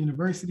Norfolk State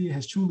University. It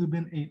has truly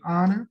been an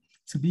honor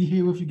to be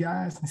here with you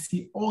guys and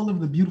see all of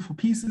the beautiful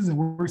pieces and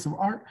works of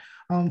art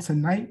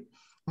tonight.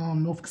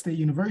 Norfolk State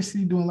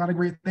University doing a lot of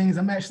great things.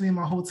 I'm actually in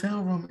my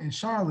hotel room in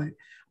Charlotte,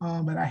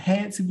 but I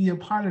had to be a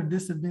part of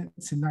this event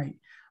tonight.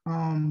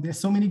 There's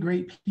so many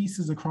great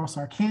pieces across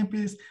our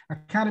campus. I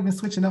kind of been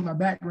switching up my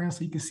background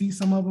so you can see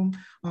some of them.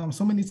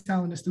 So many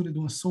talented students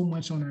doing so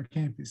much on our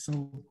campus.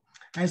 So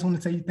I just want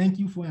to tell you, thank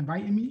you for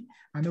inviting me.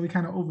 I know we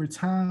kind of over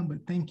time,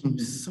 but thank you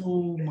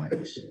so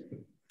much.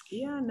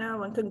 Yeah,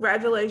 no, and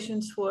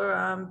congratulations for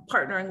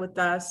partnering with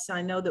us.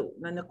 I know that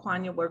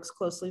Naquanya works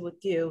closely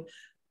with you.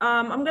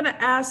 I'm going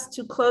to ask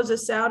to close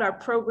us out our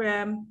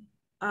program,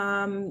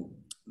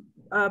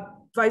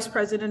 Vice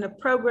President of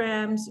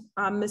Programs,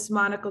 Ms.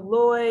 Monica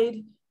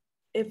Lloyd,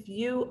 if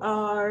you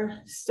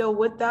are still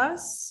with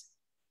us.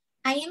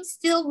 I am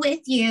still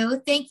with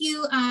you. Thank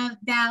you,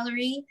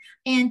 Valerie,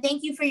 and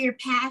thank you for your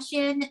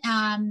passion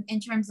in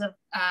terms of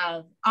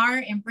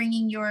art and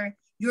bringing your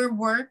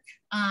work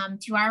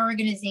to our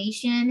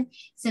organization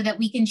so that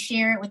we can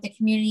share it with the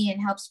community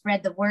and help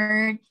spread the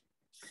word.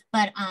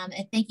 But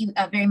and thank you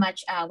very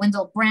much,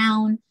 Wendell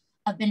Brown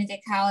of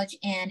Benedict College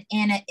and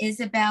Anna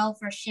Isabel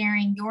for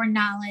sharing your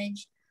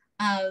knowledge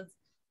of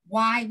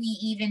why we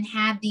even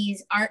have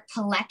these art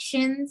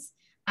collections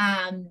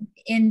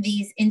in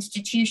these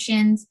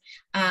institutions,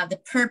 the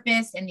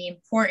purpose and the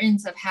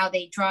importance of how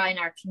they draw in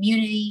our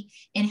community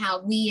and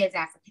how we as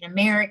African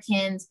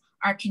Americans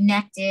are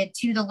connected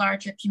to the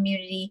larger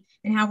community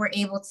and how we're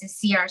able to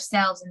see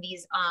ourselves in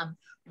these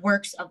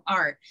works of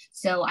art.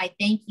 So I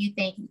thank you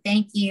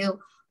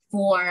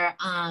for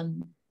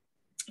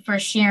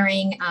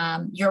sharing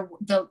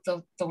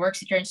the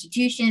works at your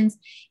institutions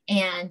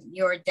and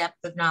your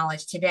depth of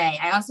knowledge today.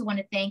 I also want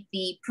to thank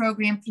the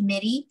program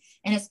committee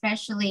and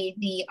especially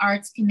the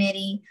arts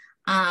committee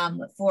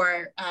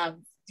for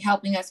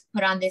helping us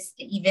put on this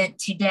event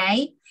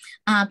today.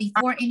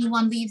 Before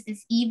anyone leaves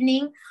this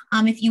evening,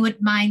 if you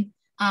would mind,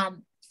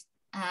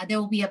 there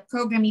will be a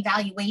program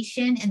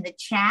evaluation in the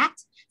chat.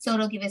 So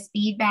it'll give us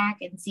feedback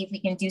and see if we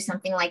can do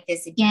something like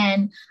this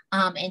again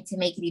and to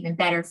make it even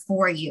better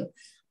for you.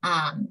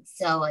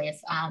 So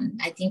if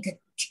I think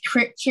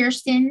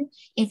Kirsten,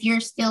 if you're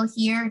still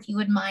here, if you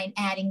would mind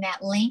adding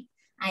that link,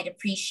 I'd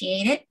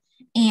appreciate it.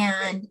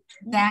 And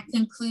that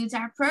concludes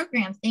our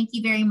program. Thank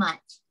you very much.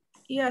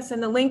 Yes,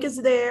 and the link is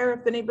there.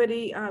 If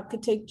anybody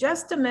could take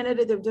just a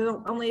minute, there's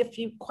only a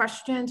few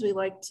questions. We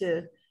like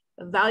to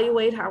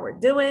evaluate how we're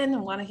doing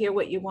and want to hear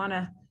what you want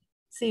to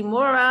see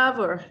more of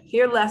or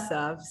hear less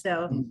of.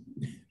 So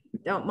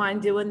don't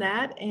mind doing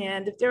that.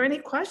 And if there are any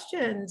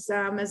questions,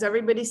 as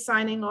everybody's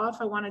signing off,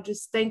 I want to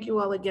just thank you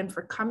all again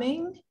for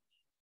coming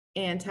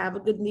and have a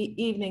good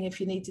evening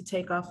if you need to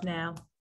take off now.